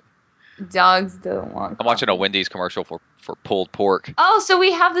coffee. Dogs don't want coffee. I'm watching a Wendy's commercial for pulled pork. Oh, so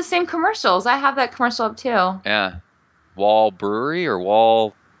we have the same commercials. I have that commercial up too. Yeah. Wall Brewery or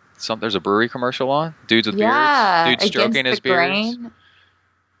Wall there's a brewery commercial on. Dudes with beards. Dudes stroking his beards.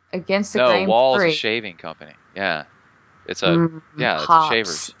 Against the grain. No, Wall's a shaving company. Yeah. It's a it's a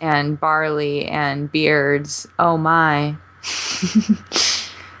shavers. And barley and beards. Oh my.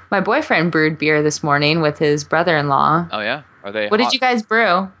 My boyfriend brewed beer this morning with his brother-in-law. Oh yeah? Are they What did you guys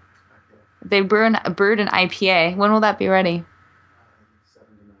brew? They brewed an IPA. When will that be ready?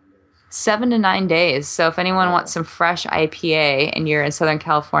 7 to 9 days. So if anyone wants some fresh IPA and you're in Southern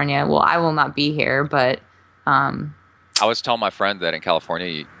California, well, I will not be here, but I was telling my friend that in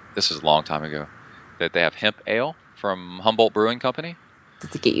California, this is a long time ago, that they have hemp ale from Humboldt Brewing Company.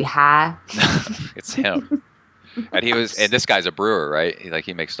 Does it get you high? It's hemp. And this guy's a brewer, right?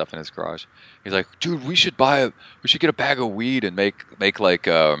 He makes stuff in his garage. He's like, dude, we should get a bag of weed and make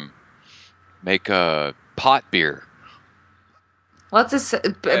pot beer. Well, that's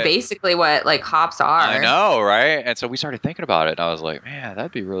basically what hops are. I know, right? And so we started thinking about it, and I was like, man,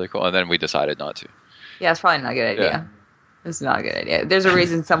 that'd be really cool. And then we decided not to. Yeah, it's probably not a good idea. Yeah. It's not a good idea. There's a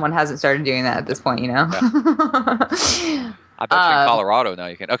reason someone hasn't started doing that at this point, Yeah. I bet you in Colorado now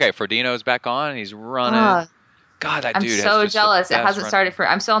you can. Okay, Frodino's back on, and he's running. God, that dude. I'm so jealous. It hasn't started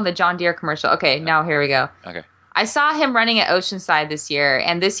I'm still on the John Deere commercial. Okay, now here we go. Okay. I saw him running at Oceanside this year,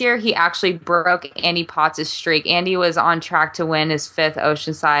 and this year he actually broke Andy Potts' streak. Andy was on track to win his 5th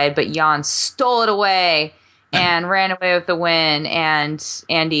Oceanside, but Jan stole it away and ran away with the win, and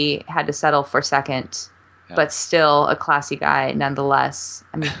Andy had to settle for 2nd. Yeah. But still a classy guy nonetheless.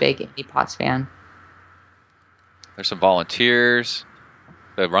 I'm a big Andy Potts fan. There's some volunteers.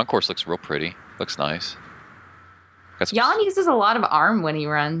 The run course looks real pretty. Looks nice. Jan uses a lot of arm when he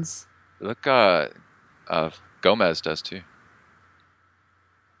runs. Look, Gomez does too.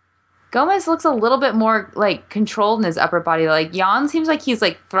 Gomez looks a little bit more controlled in his upper body. Jan seems like he's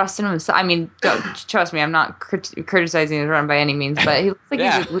thrusting himself. I mean, trust me, I'm not criticizing his run by any means, but he looks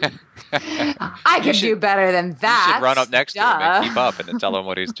like I could do better than that. You should run up next to him and keep up and then tell him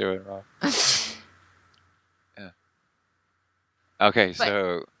what he's doing wrong. Yeah. Okay,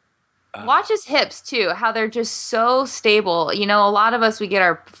 so watch his hips too, how they're just so stable. You know, a lot of us, we get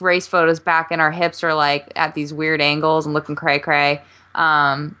our race photos back and our hips are at these weird angles and looking cray cray.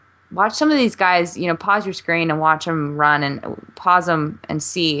 Watch some of these guys, pause your screen and watch them run, and pause them and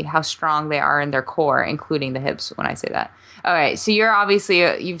see how strong they are in their core, including the hips when I say that. All right, so you're obviously,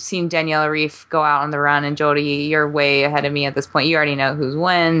 you've seen Danielle Reef go out on the run, and Jody, you're way ahead of me at this point. You already know who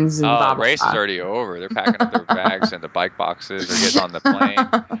wins. And the race is already over. They're packing up their bags and the bike boxes. They're getting on the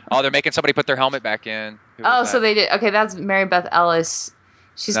plane. Oh, they're making somebody put their helmet back in. So they did. Okay, that's Mary Beth Ellis.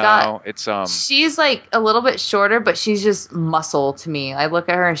 She's she's a little bit shorter, but she's just muscle to me. I look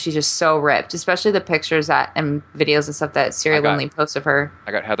at her and she's just so ripped, especially the pictures and videos and stuff that Siri Lindley posts of her.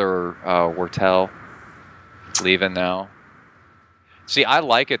 I got Heather Wortel leaving now. See, I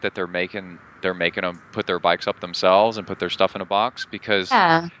like it that they're making them put their bikes up themselves and put their stuff in a box, because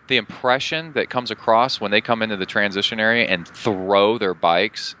the impression that comes across when they come into the transition area and throw their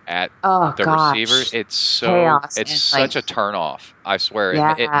bikes at receivers, it's such a turnoff. I swear.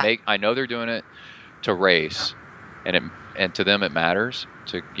 Yeah. I know they're doing it to race, and to them it matters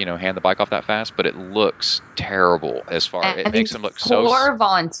to hand the bike off that fast, but it looks terrible as far. It makes them look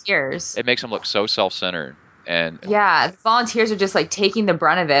volunteers. It makes them look so self-centered. And the volunteers are just taking the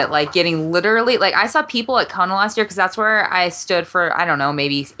brunt of it, getting literally I saw people at Kona last year, because that's where I stood for, I don't know,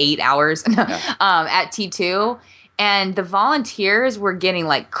 maybe 8 hours at T2, and the volunteers were getting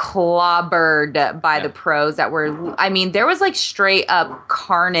clobbered by the pros that were, I mean, there was straight up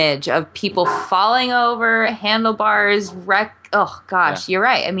carnage of people falling over handlebars, oh gosh, you're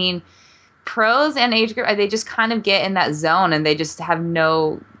right. I mean, pros and age group, they just kind of get in that zone and they just have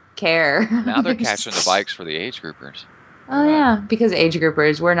no care. Now they're catching the bikes for the age groupers. Oh yeah, because age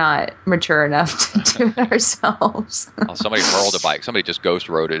groupers, we're not mature enough to do it ourselves. Somebody hurled a bike. Somebody just ghost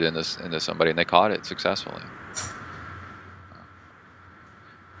rode it into somebody, and they caught it successfully.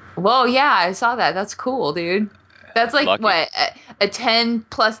 Whoa, yeah, I saw that. That's cool, dude. That's like lucky. what a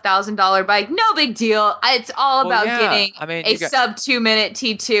 $10,000+ bike. No big deal. It's all about getting a sub 2-minute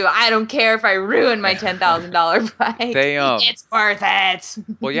T2. I don't care if I ruin my $10,000 bike. It's worth it.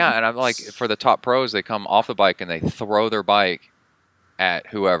 Well, yeah, and I'm like, for the top pros, they come off the bike and they throw their bike at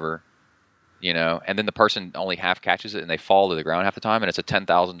whoever, and then the person only half catches it and they fall to the ground half the time, and it's a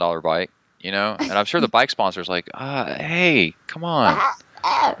 $10,000 bike, and I'm sure the bike sponsor's like, hey, come on.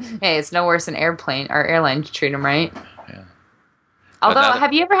 Hey, it's no worse than airlines treat them right. Yeah. Although,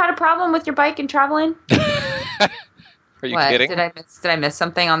 have you ever had a problem with your bike in traveling? Are you kidding? Did I miss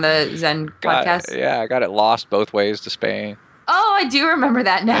something on the Zen podcast? I got it lost both ways to Spain. Oh, I do remember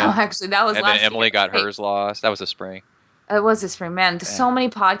that now. Yeah. Actually, that was. And last then Emily year. got hers lost. That was the spring. It was the spring, man. Yeah. So many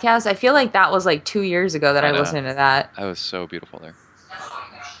podcasts. I feel like that was like 2 years ago that I listened to that. That was so beautiful there.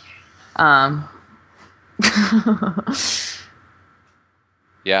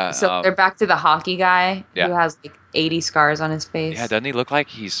 Yeah. So they're back to the hockey guy who has like 80 scars on his face. Yeah, doesn't he look like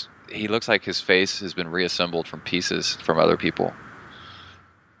he looks like his face has been reassembled from pieces from other people.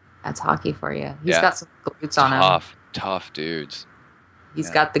 That's hockey for you. He's got some glutes on him. Tough dudes. He's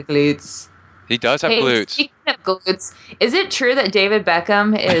got the glutes. He does have glutes. Speaking of glutes, is it true that David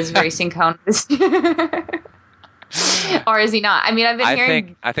Beckham is racing Kona this year? Or is he not? I mean, I've been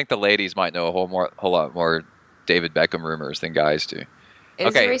hearing... I think the ladies might know a whole lot more David Beckham rumors than guys do.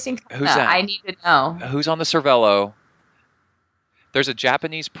 Is he racing Kona? Who's that? I need to know. Who's on the Cervelo? There's a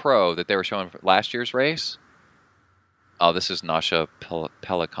Japanese pro that they were showing for last year's race. Oh, this is Nasha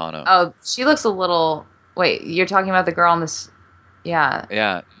Pelicano. Oh, she looks a little... Wait, you're talking about the girl on this... Yeah.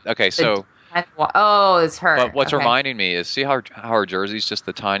 Yeah. Okay, so... Oh, it's her. But what's reminding me is, see how her jersey's just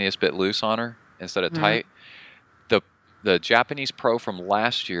the tiniest bit loose on her instead of tight? The Japanese pro from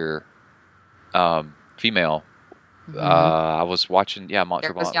last year, female, I was watching,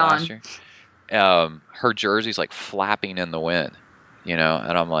 Monster Ball last year. Her jersey's like flapping in the wind, and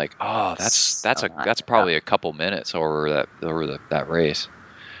I'm like, oh, that's probably a couple minutes over that race,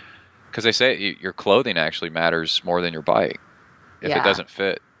 because they say your clothing actually matters more than your bike if it doesn't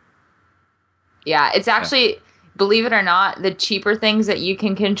fit. Yeah, it's actually. Believe it or not, the cheaper things that you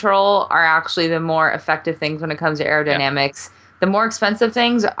can control are actually the more effective things when it comes to aerodynamics. Yeah. The more expensive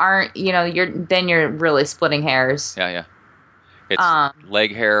things aren't, you're really splitting hairs. Yeah. It's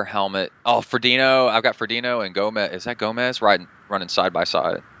leg hair, helmet. Oh, Frodeno. I've got Frodeno and Gomez. Is that Gomez running side by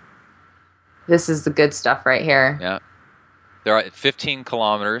side? This is the good stuff right here. Yeah. They're at 15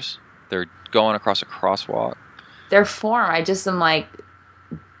 kilometers. They're going across a crosswalk. Their form, I just am like...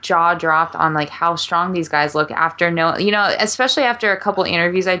 jaw dropped on like how strong these guys look after especially after a couple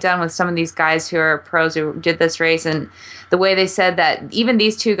interviews I've done with some of these guys who are pros who did this race, and the way they said that even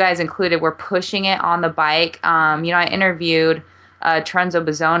these two guys included were pushing it on the bike. I interviewed Trenzo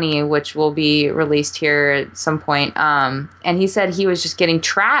Bozzoni, which will be released here at some point, and he said he was just getting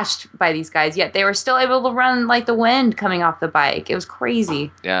trashed by these guys, yet they were still able to run like the wind coming off the bike. It was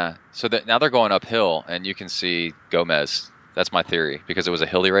crazy. Yeah, so now they're going uphill, and you can see Gomez. That's my theory, because it was a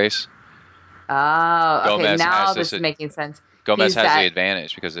hilly race. Oh, okay. Now this is making sense. Gomez has the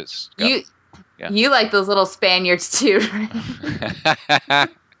advantage because it's... You like those little Spaniards too, right?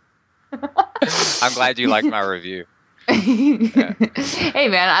 I'm glad you liked my review. Yeah. Hey,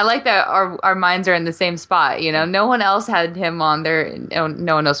 man, I like that our minds are in the same spot. No one else had him on there.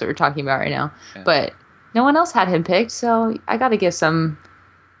 No one knows what we're talking about right now. Yeah. But no one else had him picked, so I got to give some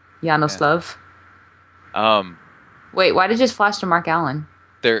Janos love. Wait, why did it just flash to Mark Allen?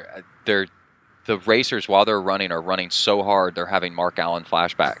 They're the racers, while they're running, are running so hard they're having Mark Allen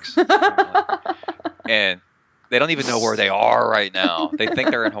flashbacks. And they don't even know where they are right now. They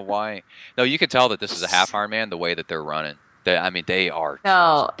think they're in Hawaii. No, you can tell that this is a half Ironman the way that they're running. They are.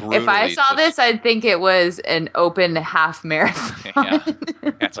 No, if I saw this, I'd think it was an open half marathon. Yeah,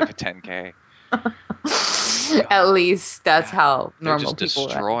 it's like a 10K. At least that's how normal people They're just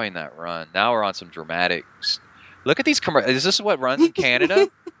destroying that run. Now we're on some dramatic... Look at these commercials. Is this what runs in Canada?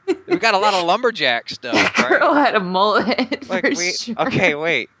 We got a lot of lumberjack stuff, right? Girl had a mullet. Sure. Okay,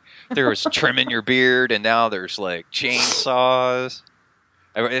 wait. There was trimming your beard, and now there's like chainsaws.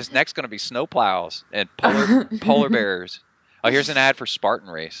 It's next going to be snowplows and polar bears. Oh, here's an ad for Spartan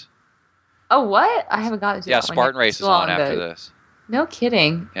Race. Oh, what? I haven't gotten to that one. Spartan Race is on after this. No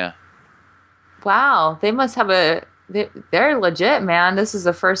kidding. Yeah. Wow, they must have they're legit, man. This is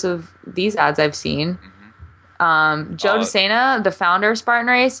the first of these ads I've seen. Joe DeSena, the founder of Spartan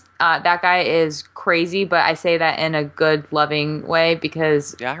Race, that guy is crazy, but I say that in a good, loving way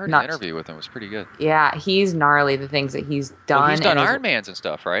because... Yeah, I heard an interview with him. It was pretty good. Yeah, he's gnarly, the things that he's done. Well, he's done Ironmans and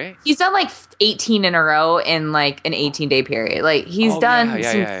stuff, right? He's done like 18 in a row in like an 18-day period. Like he's done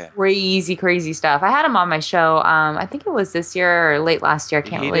some crazy stuff. I had him on my show. I think it was this year or late last year. I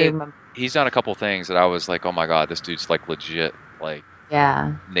can't really remember. He's done a couple things that I was like, oh my God, this dude's like legit, like...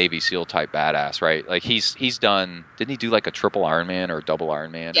 Yeah. Navy SEAL type badass, right? Like he's done. Didn't he do like a triple Ironman or a double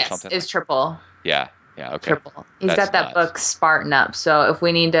Ironman or something? Yes, it's triple. Yeah. Okay. Triple. He's got that book Spartan Up. So if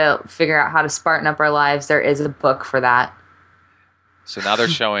we need to figure out how to Spartan up our lives, there is a book for that. So now they're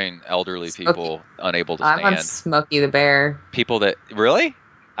showing elderly people unable to stand. I'm on Smokey the Bear. People that really?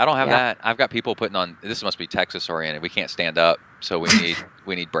 I don't have that. I've got people putting on. This must be Texas oriented. We can't stand up, so we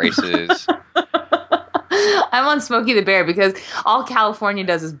need braces. I'm on Smokey the Bear because all California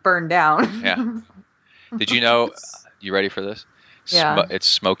does is burn down. Yeah. Did you know? You ready for this? Yeah. It's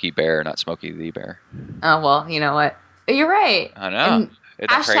Smokey Bear, not Smokey the Bear. Oh, well, you know what? You're right. I know. Isn't that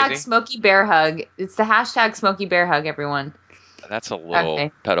hashtag crazy? Smokey Bear Hug. It's the hashtag Smokey Bear Hug, everyone. That's a little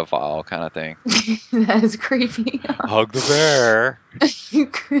pedophile kind of thing. That is creepy. Hug the bear.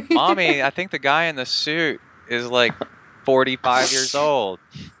 Mommy, I think the guy in the suit is like 45 years old.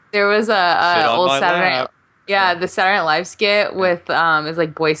 There was a old Saturday Night, the Saturday Night Live skit with it was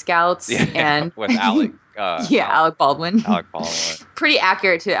like Boy Scouts and with Alec. Alec Baldwin. Alec Baldwin. Pretty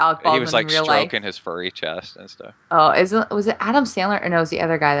accurate to Alec Baldwin. He was like in real life. stroking his furry chest and stuff. Oh, was it Adam Sandler? Or no, it was the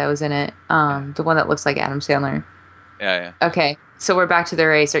other guy that was in it. The one that looks like Adam Sandler. Yeah. Okay, so we're back to the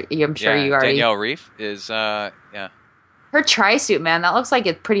race. I'm sure you already. Danielle Reef is Her tri-suit, man, that looks like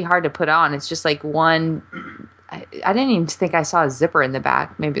it's pretty hard to put on. It's just like one. I didn't even think I saw a zipper in the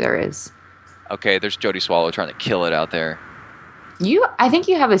back. Maybe there is. Okay, there's Jody Swallow trying to kill it out there. I think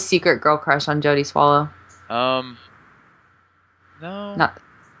you have a secret girl crush on Jody Swallow. No.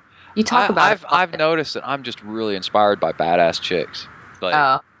 You talk about it. I've noticed that I'm just really inspired by badass chicks.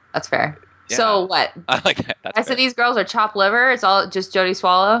 Like, that's fair. Yeah. So what? I like that. That's So these girls are chopped liver. It's all just Jody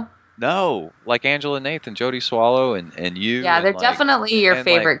Swallow. No, like Angela Nathan, Jody Swallow, and you. Yeah, they're definitely your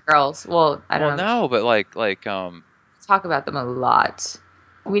favorite girls. Well, I don't know. No, but like talk about them a lot.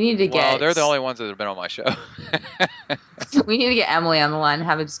 We need to get. Well, they're the only ones that have been on my show. We need to get Emily on the line and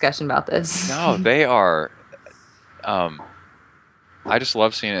have a discussion about this. No, they are. I just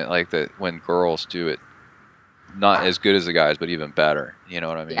love seeing it like that when girls do it. Not as good as the guys, but even better. You know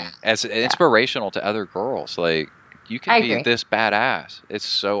what I mean? Yeah. As inspirational to other girls. Like, you can be this badass. It's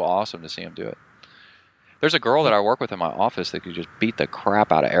so awesome to see them do it. There's a girl that I work with in my office that could just beat the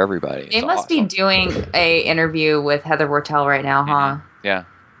crap out of everybody. They must be doing a interview with Heather Wortell right now, huh? Mm-hmm. Yeah.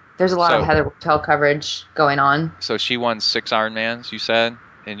 There's a lot of Heather Wortell coverage going on. So she won 6 Ironmans, you said,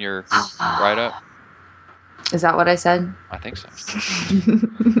 in your write-up? Is that what I said? I think so.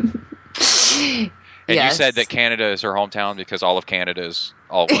 And you said that Canada is her hometown because all of Canada is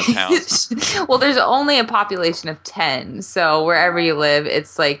all one town. Well, there's only a population of 10, so wherever you live,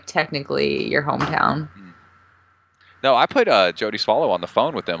 it's like technically your hometown. No, I put Jody Swallow on the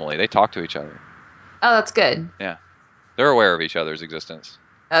phone with Emily. They talk to each other. Oh, that's good. Yeah. They're aware of each other's existence.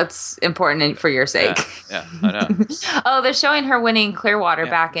 That's important for your sake. Yeah, I know. Oh, they're showing her winning Clearwater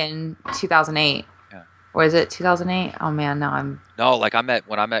back in 2008. Yeah. Or is it 2008? Oh, man, No, like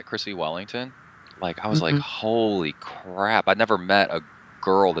when I met Chrissy Wellington, like I was like, holy crap. I never met a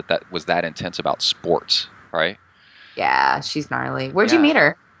girl that was that intense about sports, right? Yeah, she's gnarly. Where'd you meet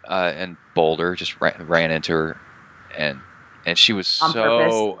her? In Boulder. Just ran into her, and she was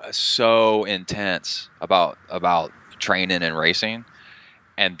so intense about training and racing.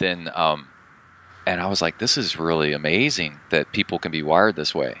 And then and I was like, this is really amazing that people can be wired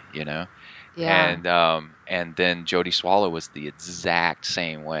this way, you know? Yeah. And then Jody Swallow was the exact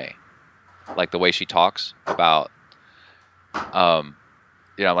same way. Like the way she talks about,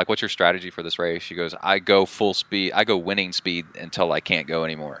 like, what's your strategy for this race? She goes, I go full speed. I go winning speed until I can't go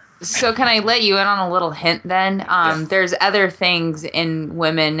anymore. So can I let you in on a little hint then? There's other things in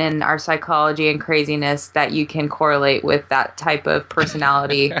women and our psychology and craziness that you can correlate with that type of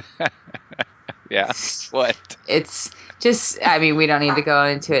personality. Yeah. What? It's just, I mean, we don't need to go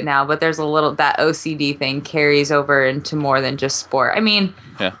into it now, but there's a little, that OCD thing carries over into more than just sport. I mean,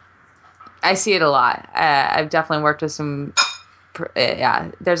 I see it a lot. I've definitely worked with some,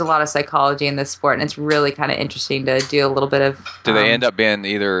 there's a lot of psychology in this sport, and it's really kind of interesting to do a little bit of... Do they end up being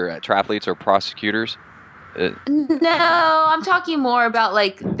either triathletes or prosecutors? No, I'm talking more about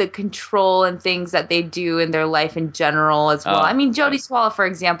like the control and things that they do in their life in general as well. I mean, Jody Swallow, for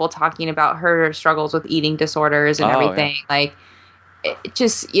example, talking about her struggles with eating disorders and everything. Yeah. Like, it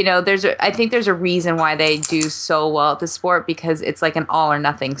just, I think there's a reason why they do so well at the sport, because it's like an all or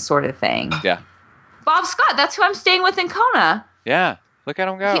nothing sort of thing. Yeah. Bob Scott, that's who I'm staying with in Kona. Yeah. Look at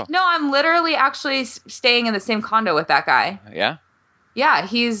him go. No, I'm literally actually staying in the same condo with that guy. Yeah? Yeah,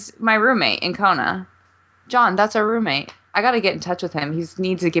 he's my roommate in Kona. John, that's our roommate. I got to get in touch with him. He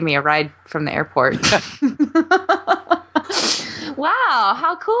needs to give me a ride from the airport. Wow,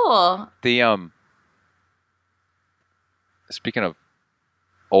 how cool. Speaking of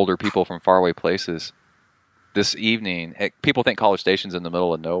older people from faraway places, this evening, people think College Station's in the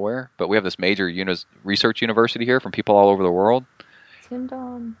middle of nowhere, but we have this major research university here from people all over the world. Tim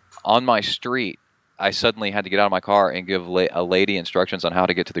Dom. On my street, I suddenly had to get out of my car and give a lady instructions on how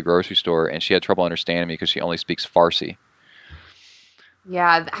to get to the grocery store, and she had trouble understanding me because she only speaks Farsi.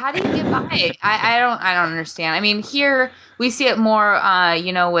 Yeah, how do you get by? I don't understand. I mean, here we see it more,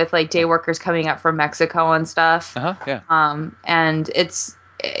 with like day workers coming up from Mexico and stuff. Yeah. And it's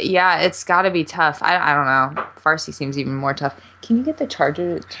got to be tough. I don't know. Farsi seems even more tough. Can you get the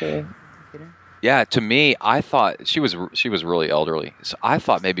charger to? Yeah, to me, I thought she was really elderly. So I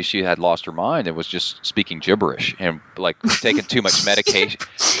thought maybe she had lost her mind and was just speaking gibberish and like taking too much medication.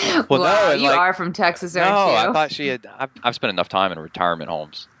 Well, no, you are from Texas, aren't you? No, I thought she had. I've spent enough time in retirement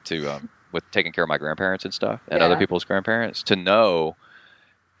homes with taking care of my grandparents and stuff and other people's grandparents to know.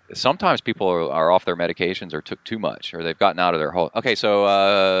 Sometimes people are off their medications or took too much or they've gotten out of their whole. Okay,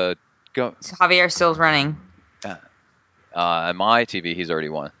 so go. So Javier still's running. On my TV, he's already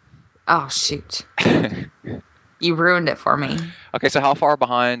won. Oh, shoot. You ruined it for me. Okay, so how far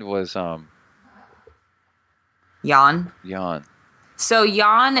behind was Jan? Jan. So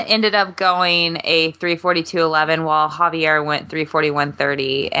Jan ended up going a 3:42.11 while Javier went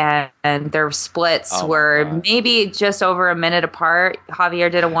 3:41.30, and their splits were maybe just over a minute apart.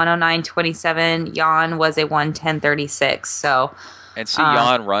 Javier did a 1:09.27. Jan was a 1:10.36. So, and see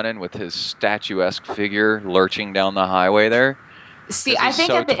Jan running with his statuesque figure lurching down the highway there. See, I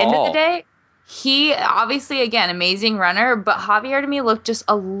think at the end of the day, he obviously, again, amazing runner, but Javier to me looked just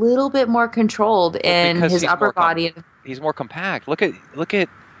a little bit more controlled in his upper body. He's more compact. Look at.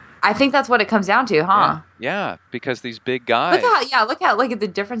 I think that's what it comes down to, huh? Yeah, because these big guys. Look at the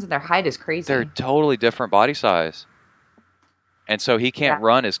difference in their height is crazy. They're totally different body size. And so he can't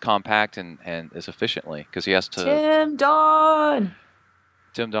run as compact and as efficiently because he has to. Tim Don's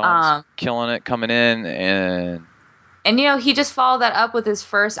killing it, coming in And, he just followed that up with his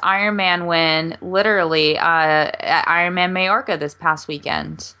first Ironman win, literally, at Ironman Majorca this past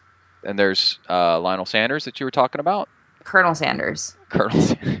weekend. And there's Lionel Sanders that you were talking about? Colonel Sanders. Colonel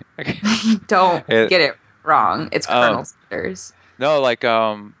Sanders. Okay. Don't get it wrong. It's Colonel Sanders. No, like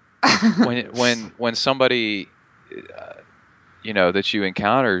when somebody, that you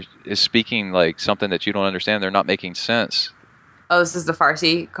encounter is speaking like something that you don't understand, they're not making sense. Oh, this is the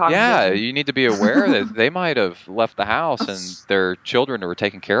Farsi conversation? Yeah, you need to be aware that they might have left the house and their children were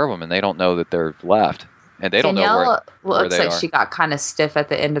taking care of them and they don't know that they're left. And they don't know where they are. Looks like she got kind of stiff at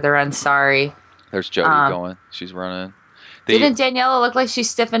the end of the run. Sorry. There's Jody going. She's running. Didn't Daniela look like she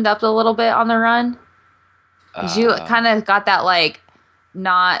stiffened up a little bit on the run? She kind of got that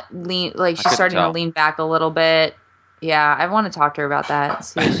not lean, she's starting to lean back a little bit. Yeah, I want to talk to her about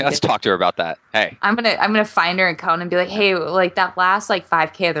that. Let's talk to her about that. Hey, I'm gonna find her in Kona and be like, hey, that last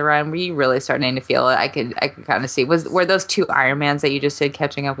 5K of the run, were you really starting to feel it? I could kind of see. Were those 2 Ironmans that you just did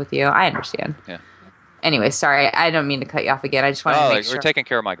catching up with you? I understand. Yeah. Anyway, sorry, I don't mean to cut you off again. I just wanted to make sure. We're taking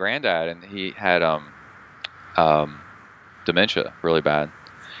care of my granddad, and he had dementia really bad.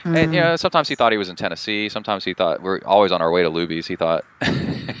 Mm-hmm. And sometimes he thought he was in Tennessee. Sometimes he thought we're always on our way to Luby's. He thought,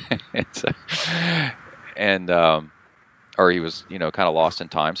 or he was, kind of lost in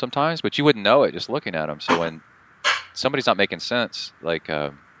time sometimes, but you wouldn't know it just looking at him. So when somebody's not making sense,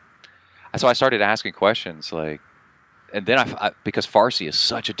 so I started asking questions, and then I because Farsi is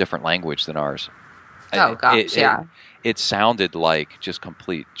such a different language than ours. Oh gosh, it sounded like just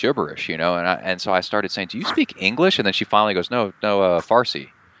complete gibberish, and so I started saying, "Do you speak English?" And then she finally goes, "No, Farsi."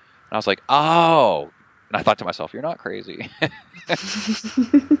 And I was like, "Oh." And I thought to myself, "You're not crazy."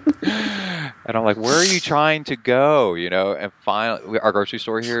 And I'm like, "Where are you trying to go?" And finally, our grocery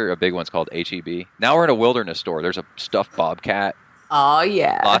store here, a big one's called HEB. Now we're in a wilderness store. There's a stuffed bobcat. Oh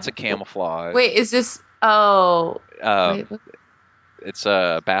yeah. Lots of camouflage. Wait, is this? Oh. It's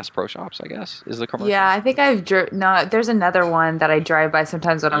Bass Pro Shops, I guess, is the commercial. Yeah, I think no, there's another one that I drive by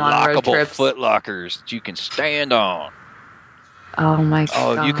sometimes when I'm on road trips. Lockable foot lockers that you can stand on. Oh my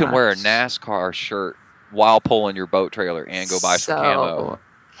god. Oh, you can wear a NASCAR shirt while pulling your boat trailer and go buy some camo.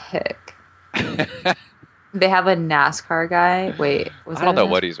 Hick. They have a NASCAR guy. Wait, I don't know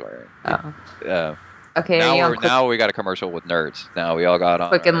what he's wearing. Oh. Okay, now we got a commercial with nerds. Now we all got on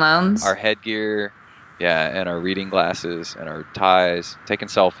Quicken Loans. our headgear, and our reading glasses and our ties, taking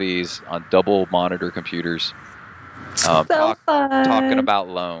selfies on double monitor computers. So fun. Talking about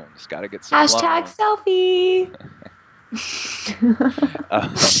loans. Got to get some Hashtag selfie.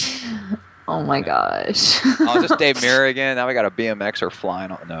 Oh my gosh. Just Dave Mirra again. Now we got a BMX or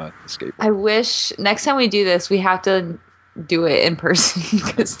flying on a skateboard. I wish next time we do this, we have to do it in person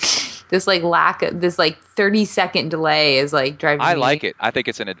because this 30-second delay is like driving me. I like it. I think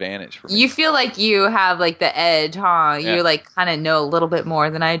it's an advantage for me. You feel like you have like the edge, huh? Yeah. You like kind of know a little bit more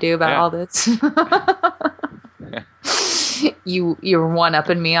than I do about all this. You're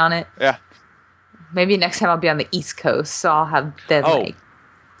one-upping me on it. Yeah. Maybe next time I'll be on the East Coast, so I'll have the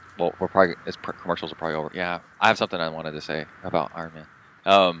Well, commercials are probably over. Yeah, I have something I wanted to say about Iron Man.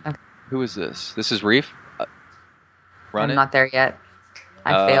 Okay. Who is this? This is Reef. I'm not there yet.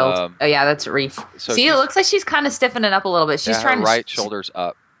 I failed. Oh yeah, that's Reef. So see, it looks like she's kind of stiffening up a little bit. She's trying her right shoulder's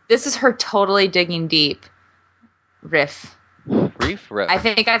up. This is her totally digging deep. Riff. Reef? Riff. I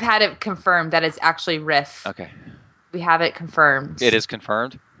think I've had it confirmed that it's actually Riff. Okay. We have it confirmed. It is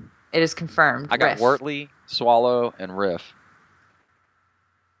confirmed? It is confirmed. I got Wortley, Swallow, and Riff.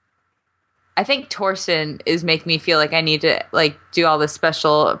 I think Torsten is making me feel like I need to like do all this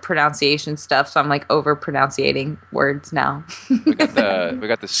special pronunciation stuff, so I'm like over pronunciating words now. we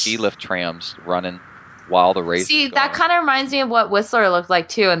got the ski lift trams running while the race. See, that kind of reminds me of what Whistler looked like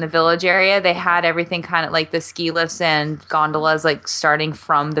too in the village area. They had everything kind of like the ski lifts and gondolas like starting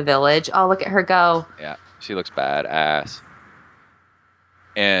from the village. Oh, look at her go! Yeah, she looks badass.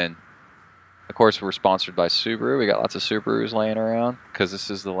 And of course, we're sponsored by Subaru. We got lots of Subarus laying around because this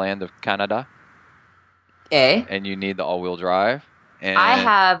is the land of Canada. And you need the all-wheel drive. And I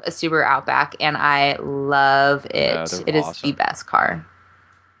have a Subaru Outback, and I love it. It is awesome. the best car.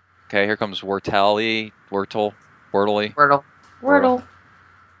 Okay, here comes Wordle,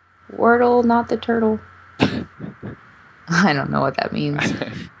 not the turtle. I don't know what that means.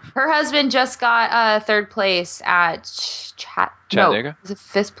 Her husband just got third place at Chattanooga. No, was it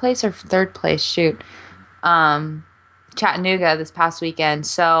fifth place or third place? Shoot, Chattanooga this past weekend.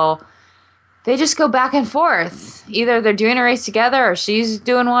 So they just go back and forth. Either they're doing a race together, or she's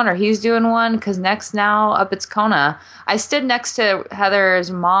doing one, or he's doing one. Because now up it's Kona. I stood next to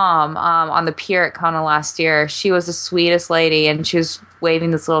Heather's mom on the pier at Kona last year. She was the sweetest lady, and she was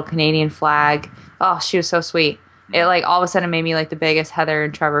waving this little Canadian flag. Oh, she was so sweet. It like all of a sudden made me like the biggest Heather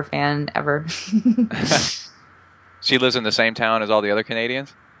and Trevor fan ever. She lives in the same town as all the other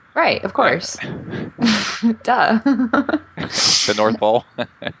Canadians? Right, of course. Duh. The North Pole?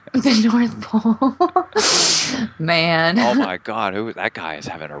 The North Pole. Man. Oh my God, that guy is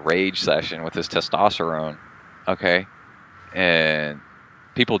having a rage session with his testosterone. Okay. And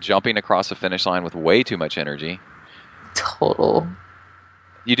people jumping across the finish line with way too much energy. Total.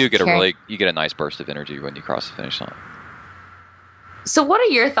 You do get you get a nice burst of energy when you cross the finish line. So what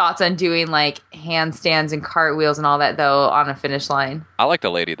are your thoughts on doing like handstands and cartwheels and all that though on a finish line? I like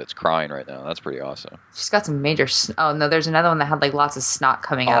the lady that's crying right now. That's pretty awesome. She's got some major oh no, there's another one that had like lots of snot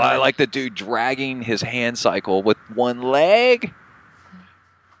coming out of it. I like the dude dragging his hand cycle with one leg.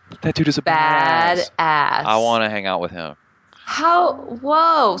 That dude is a badass. I want to hang out with him.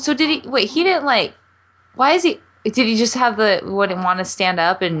 Whoa. So he didn't like, why is he, did he just have wouldn't want to stand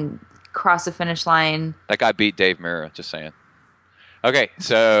up and cross the finish line? That guy beat Dave Mirra, just saying. Okay,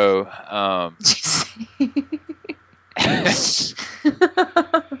 so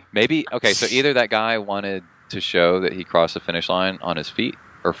maybe so either that guy wanted to show that he crossed the finish line on his feet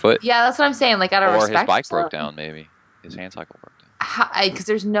or foot. Yeah, that's what I'm saying. Like out of respect, or his bike broke down. Maybe his hand cycle broke down. Because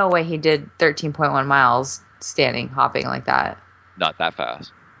there's no way he did 13.1 miles hopping like that. Not that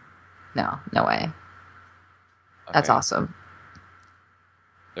fast. No way. Okay. That's awesome.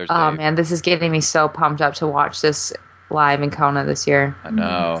 There's oh Dave. Man, this is getting me so pumped up to watch this live in Kona this year. I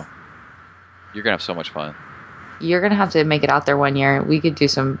know. You're gonna have so much fun. You're gonna have to make it out there one year. We could do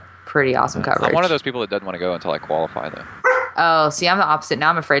some pretty awesome coverage. I'm one of those people that doesn't want to go until I qualify, though. Oh, see, I'm the opposite. Now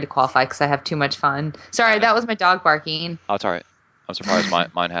I'm afraid to qualify because I have too much fun. Sorry, that was my dog barking. Oh, it's all right. I'm surprised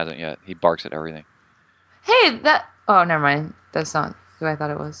mine hasn't yet. He barks at everything. Hey, oh, never mind. That's not who I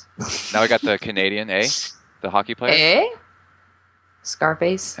thought it was. Now we got the Canadian, the hockey player.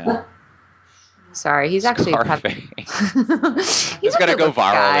 Scarface. Yeah. Sorry, he's actually Scarface. It's gonna go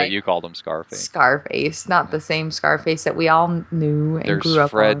viral that you called him Scarface. Scarface, not the same Scarface that we all knew and grew up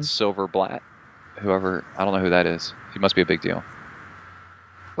Fred on. Silverblatt. Whoever, I don't know who that is. He must be a big deal.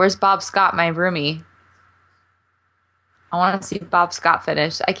 Where's Bob Scott, my roomie? I want to see Bob Scott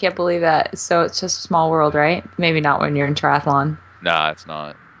finish. I can't believe that. So it's just a small world, right? Maybe not when you're in triathlon. Nah, it's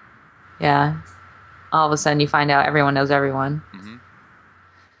not. Yeah. all of a sudden you find out everyone knows everyone. Mm-hmm.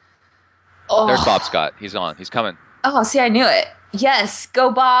 Oh. There's Bob Scott. He's on. He's coming. Oh, see, I knew it. Yes,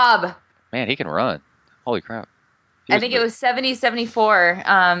 go Bob. Man, he can run. Holy crap. I think it was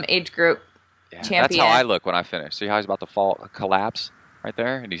 70-74 age group champion. That's how I look when I finish. See how he's about to collapse right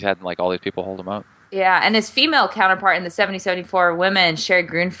there? And he's had like all these people hold him up. Yeah, and his female counterpart in the 70-74 women, Sherry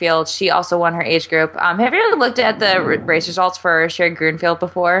Grunfield, she also won her age group. Have you ever looked at the race results for Sherry Grunfield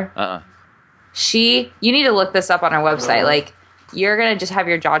before? You need to look this up on our website. Like, you're going to just have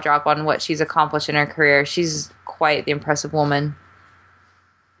your jaw drop on what she's accomplished in her career. She's quite the impressive woman.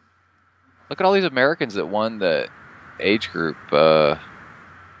 Look at all these Americans that won the age group. I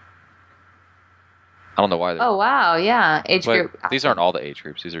don't know why. Oh, wow, yeah. Age group. These aren't all the age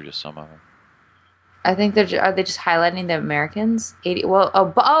groups. These are just some of them. I think are they just highlighting the Americans? 80. Well,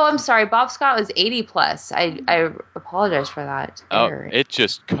 I'm sorry. Bob Scott was 80 plus. I apologize for that. It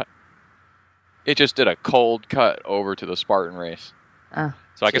just cut. It just did a cold cut over to the Spartan race. So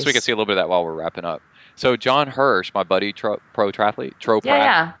I guess we can see a little bit of that while we're wrapping up. So John Hirsch, my buddy, pro triathlete,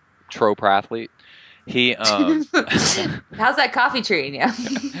 he how's that coffee treating you?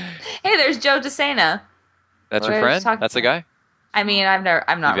 Hey, there's Joe DeSena. That's your friend? That's the guy? I mean, I'm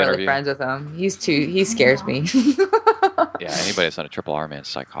not really friends with him. He scares me. Yeah, anybody that's on a triple R, man, is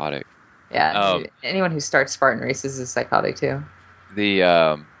psychotic. Yeah, anyone who starts Spartan races is psychotic too.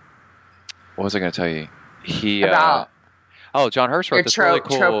 What was I going to tell you? John Hirsch wrote this really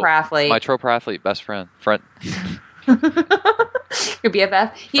cool. Troprathlete. My troprathlete best friend. Your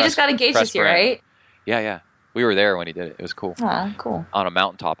BFF. He just got engaged this year, right? Yeah. We were there when he did it. It was cool. Oh, cool. On a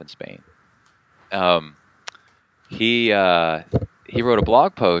mountaintop in Spain. He wrote a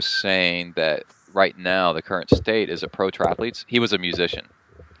blog post saying that right now the current state is that pro triathletes. He was a musician.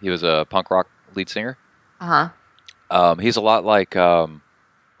 He was a punk rock lead singer. He's a lot like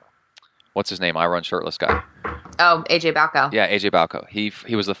what's his name? I Run Shirtless guy. Oh, AJ Balco. Yeah, AJ Balco.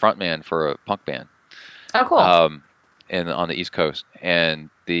 He was the front man for a punk band. Oh, cool. And on the East Coast, and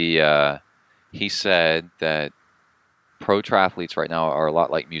he said that pro triathletes right now are a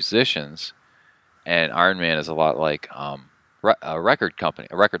lot like musicians, and Ironman is a lot like a record company,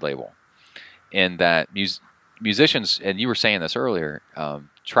 a record label, in that musicians, and you were saying this earlier,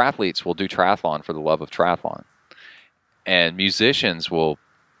 triathletes will do triathlon for the love of triathlon, and musicians will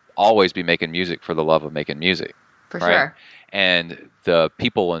always be making music for the love of making music. For sure. And the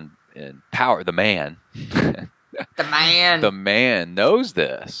people in power, the man, the man knows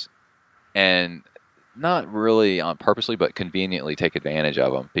this, and not really on purposely, but conveniently take advantage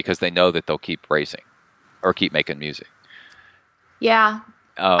of them because they know that they'll keep racing or keep making music. Yeah,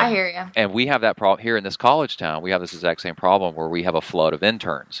 I hear you. And we have that problem here in this college town. We have this exact same problem where we have a flood of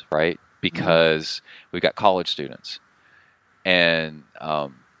interns, right? Because we've got college students. And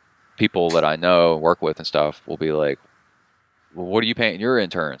people that I know, work with and stuff, will be like, well, what are you paying your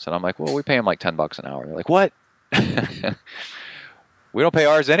interns? And I'm like, well, we pay them like $10 an hour. They're like, what? We don't pay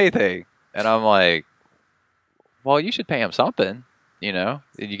ours anything. And I'm like, well, you should pay them something, and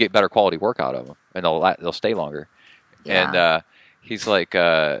you get better quality work out of them, and they'll stay longer. Yeah. And he's like,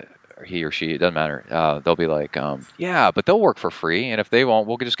 he or she, it doesn't matter. They'll be like, yeah, but they'll work for free, and if they won't,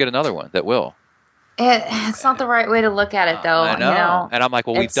 we'll just get another one that will. It's not the right way to look at it, though. I know. And I'm like,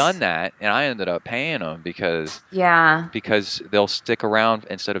 well, we've done that, and I ended up paying them because they'll stick around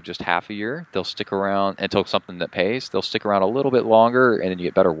instead of just half a year. They'll stick around until something that pays. They'll stick around a little bit longer, and then you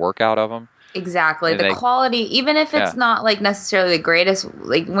get better work out of them. Exactly. The quality, even if it's not like necessarily the greatest,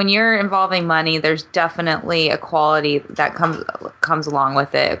 like when you're involving money, there's definitely a quality that comes along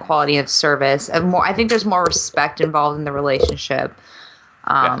with it, a quality of service. I think there's more respect involved in the relationship.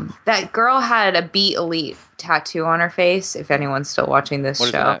 That girl had a Beat Elite tattoo on her face, if anyone's still watching this show.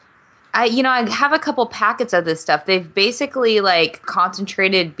 Is that? I have a couple packets of this stuff. They've basically like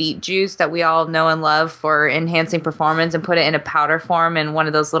concentrated beet juice that we all know and love for enhancing performance and put it in a powder form in one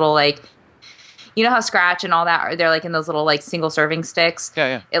of those little like, you know how Scratch and all that, they're like in those little like single serving sticks?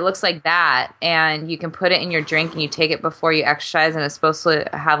 Yeah. It looks like that, and you can put it in your drink and you take it before you exercise, and it's supposed to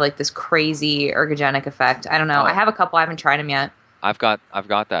have like this crazy ergogenic effect. I don't know. I have a couple. I haven't tried them yet. I've got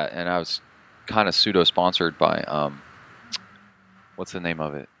that, and I was kind of pseudo-sponsored by, what's the name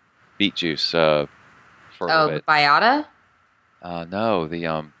of it? Beet juice. For a bit. Biata? No,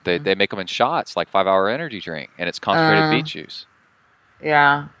 they make them in shots, like 5-hour energy drink, and it's concentrated beet juice.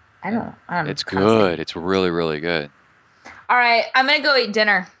 Yeah. I don't It's good. It's really, really good. All right, I'm gonna go eat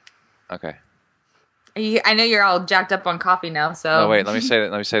dinner. Okay. I know you're all jacked up on coffee now, so. No, wait. Let me say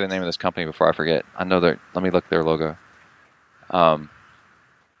the name of this company before I forget. I know let me look their logo. Where'd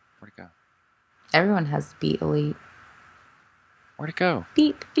it go? Everyone has Beat Elite. Where'd it go?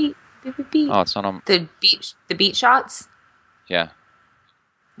 Beat. Beep, beep, beep. Oh, it's not on. The beat shots? Yeah.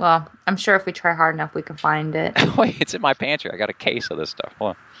 Well, I'm sure if we try hard enough, we can find it. Wait, it's in my pantry. I got a case of this stuff. Hold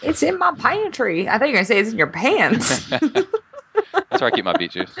on. It's in my pantry. I thought you were going to say it's in your pants. That's where I keep my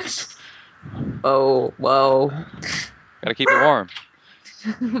beet juice. Oh, whoa. Gotta keep it warm.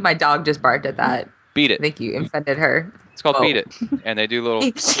 My dog just barked at that. Beat I it. think you offended her. It's called Beat It. And they do little...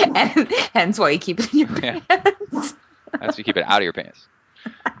 And hence why you keep it in your pants. That's you keep it out of your pants.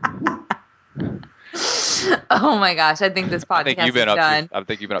 Oh my gosh, I think this podcast is done. I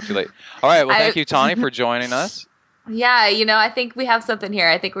think you've been up too late. All right, well, thank you, Tawnee, for joining us. Yeah, I think we have something here.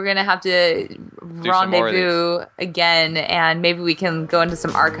 I think we're going to have to rendezvous again, and maybe we can go into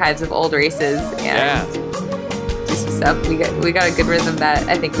some archives of old races and do some stuff. We got a good rhythm that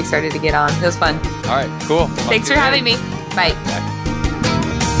I think we started to get on. It was fun. All right, cool. Thanks for having me. Bye.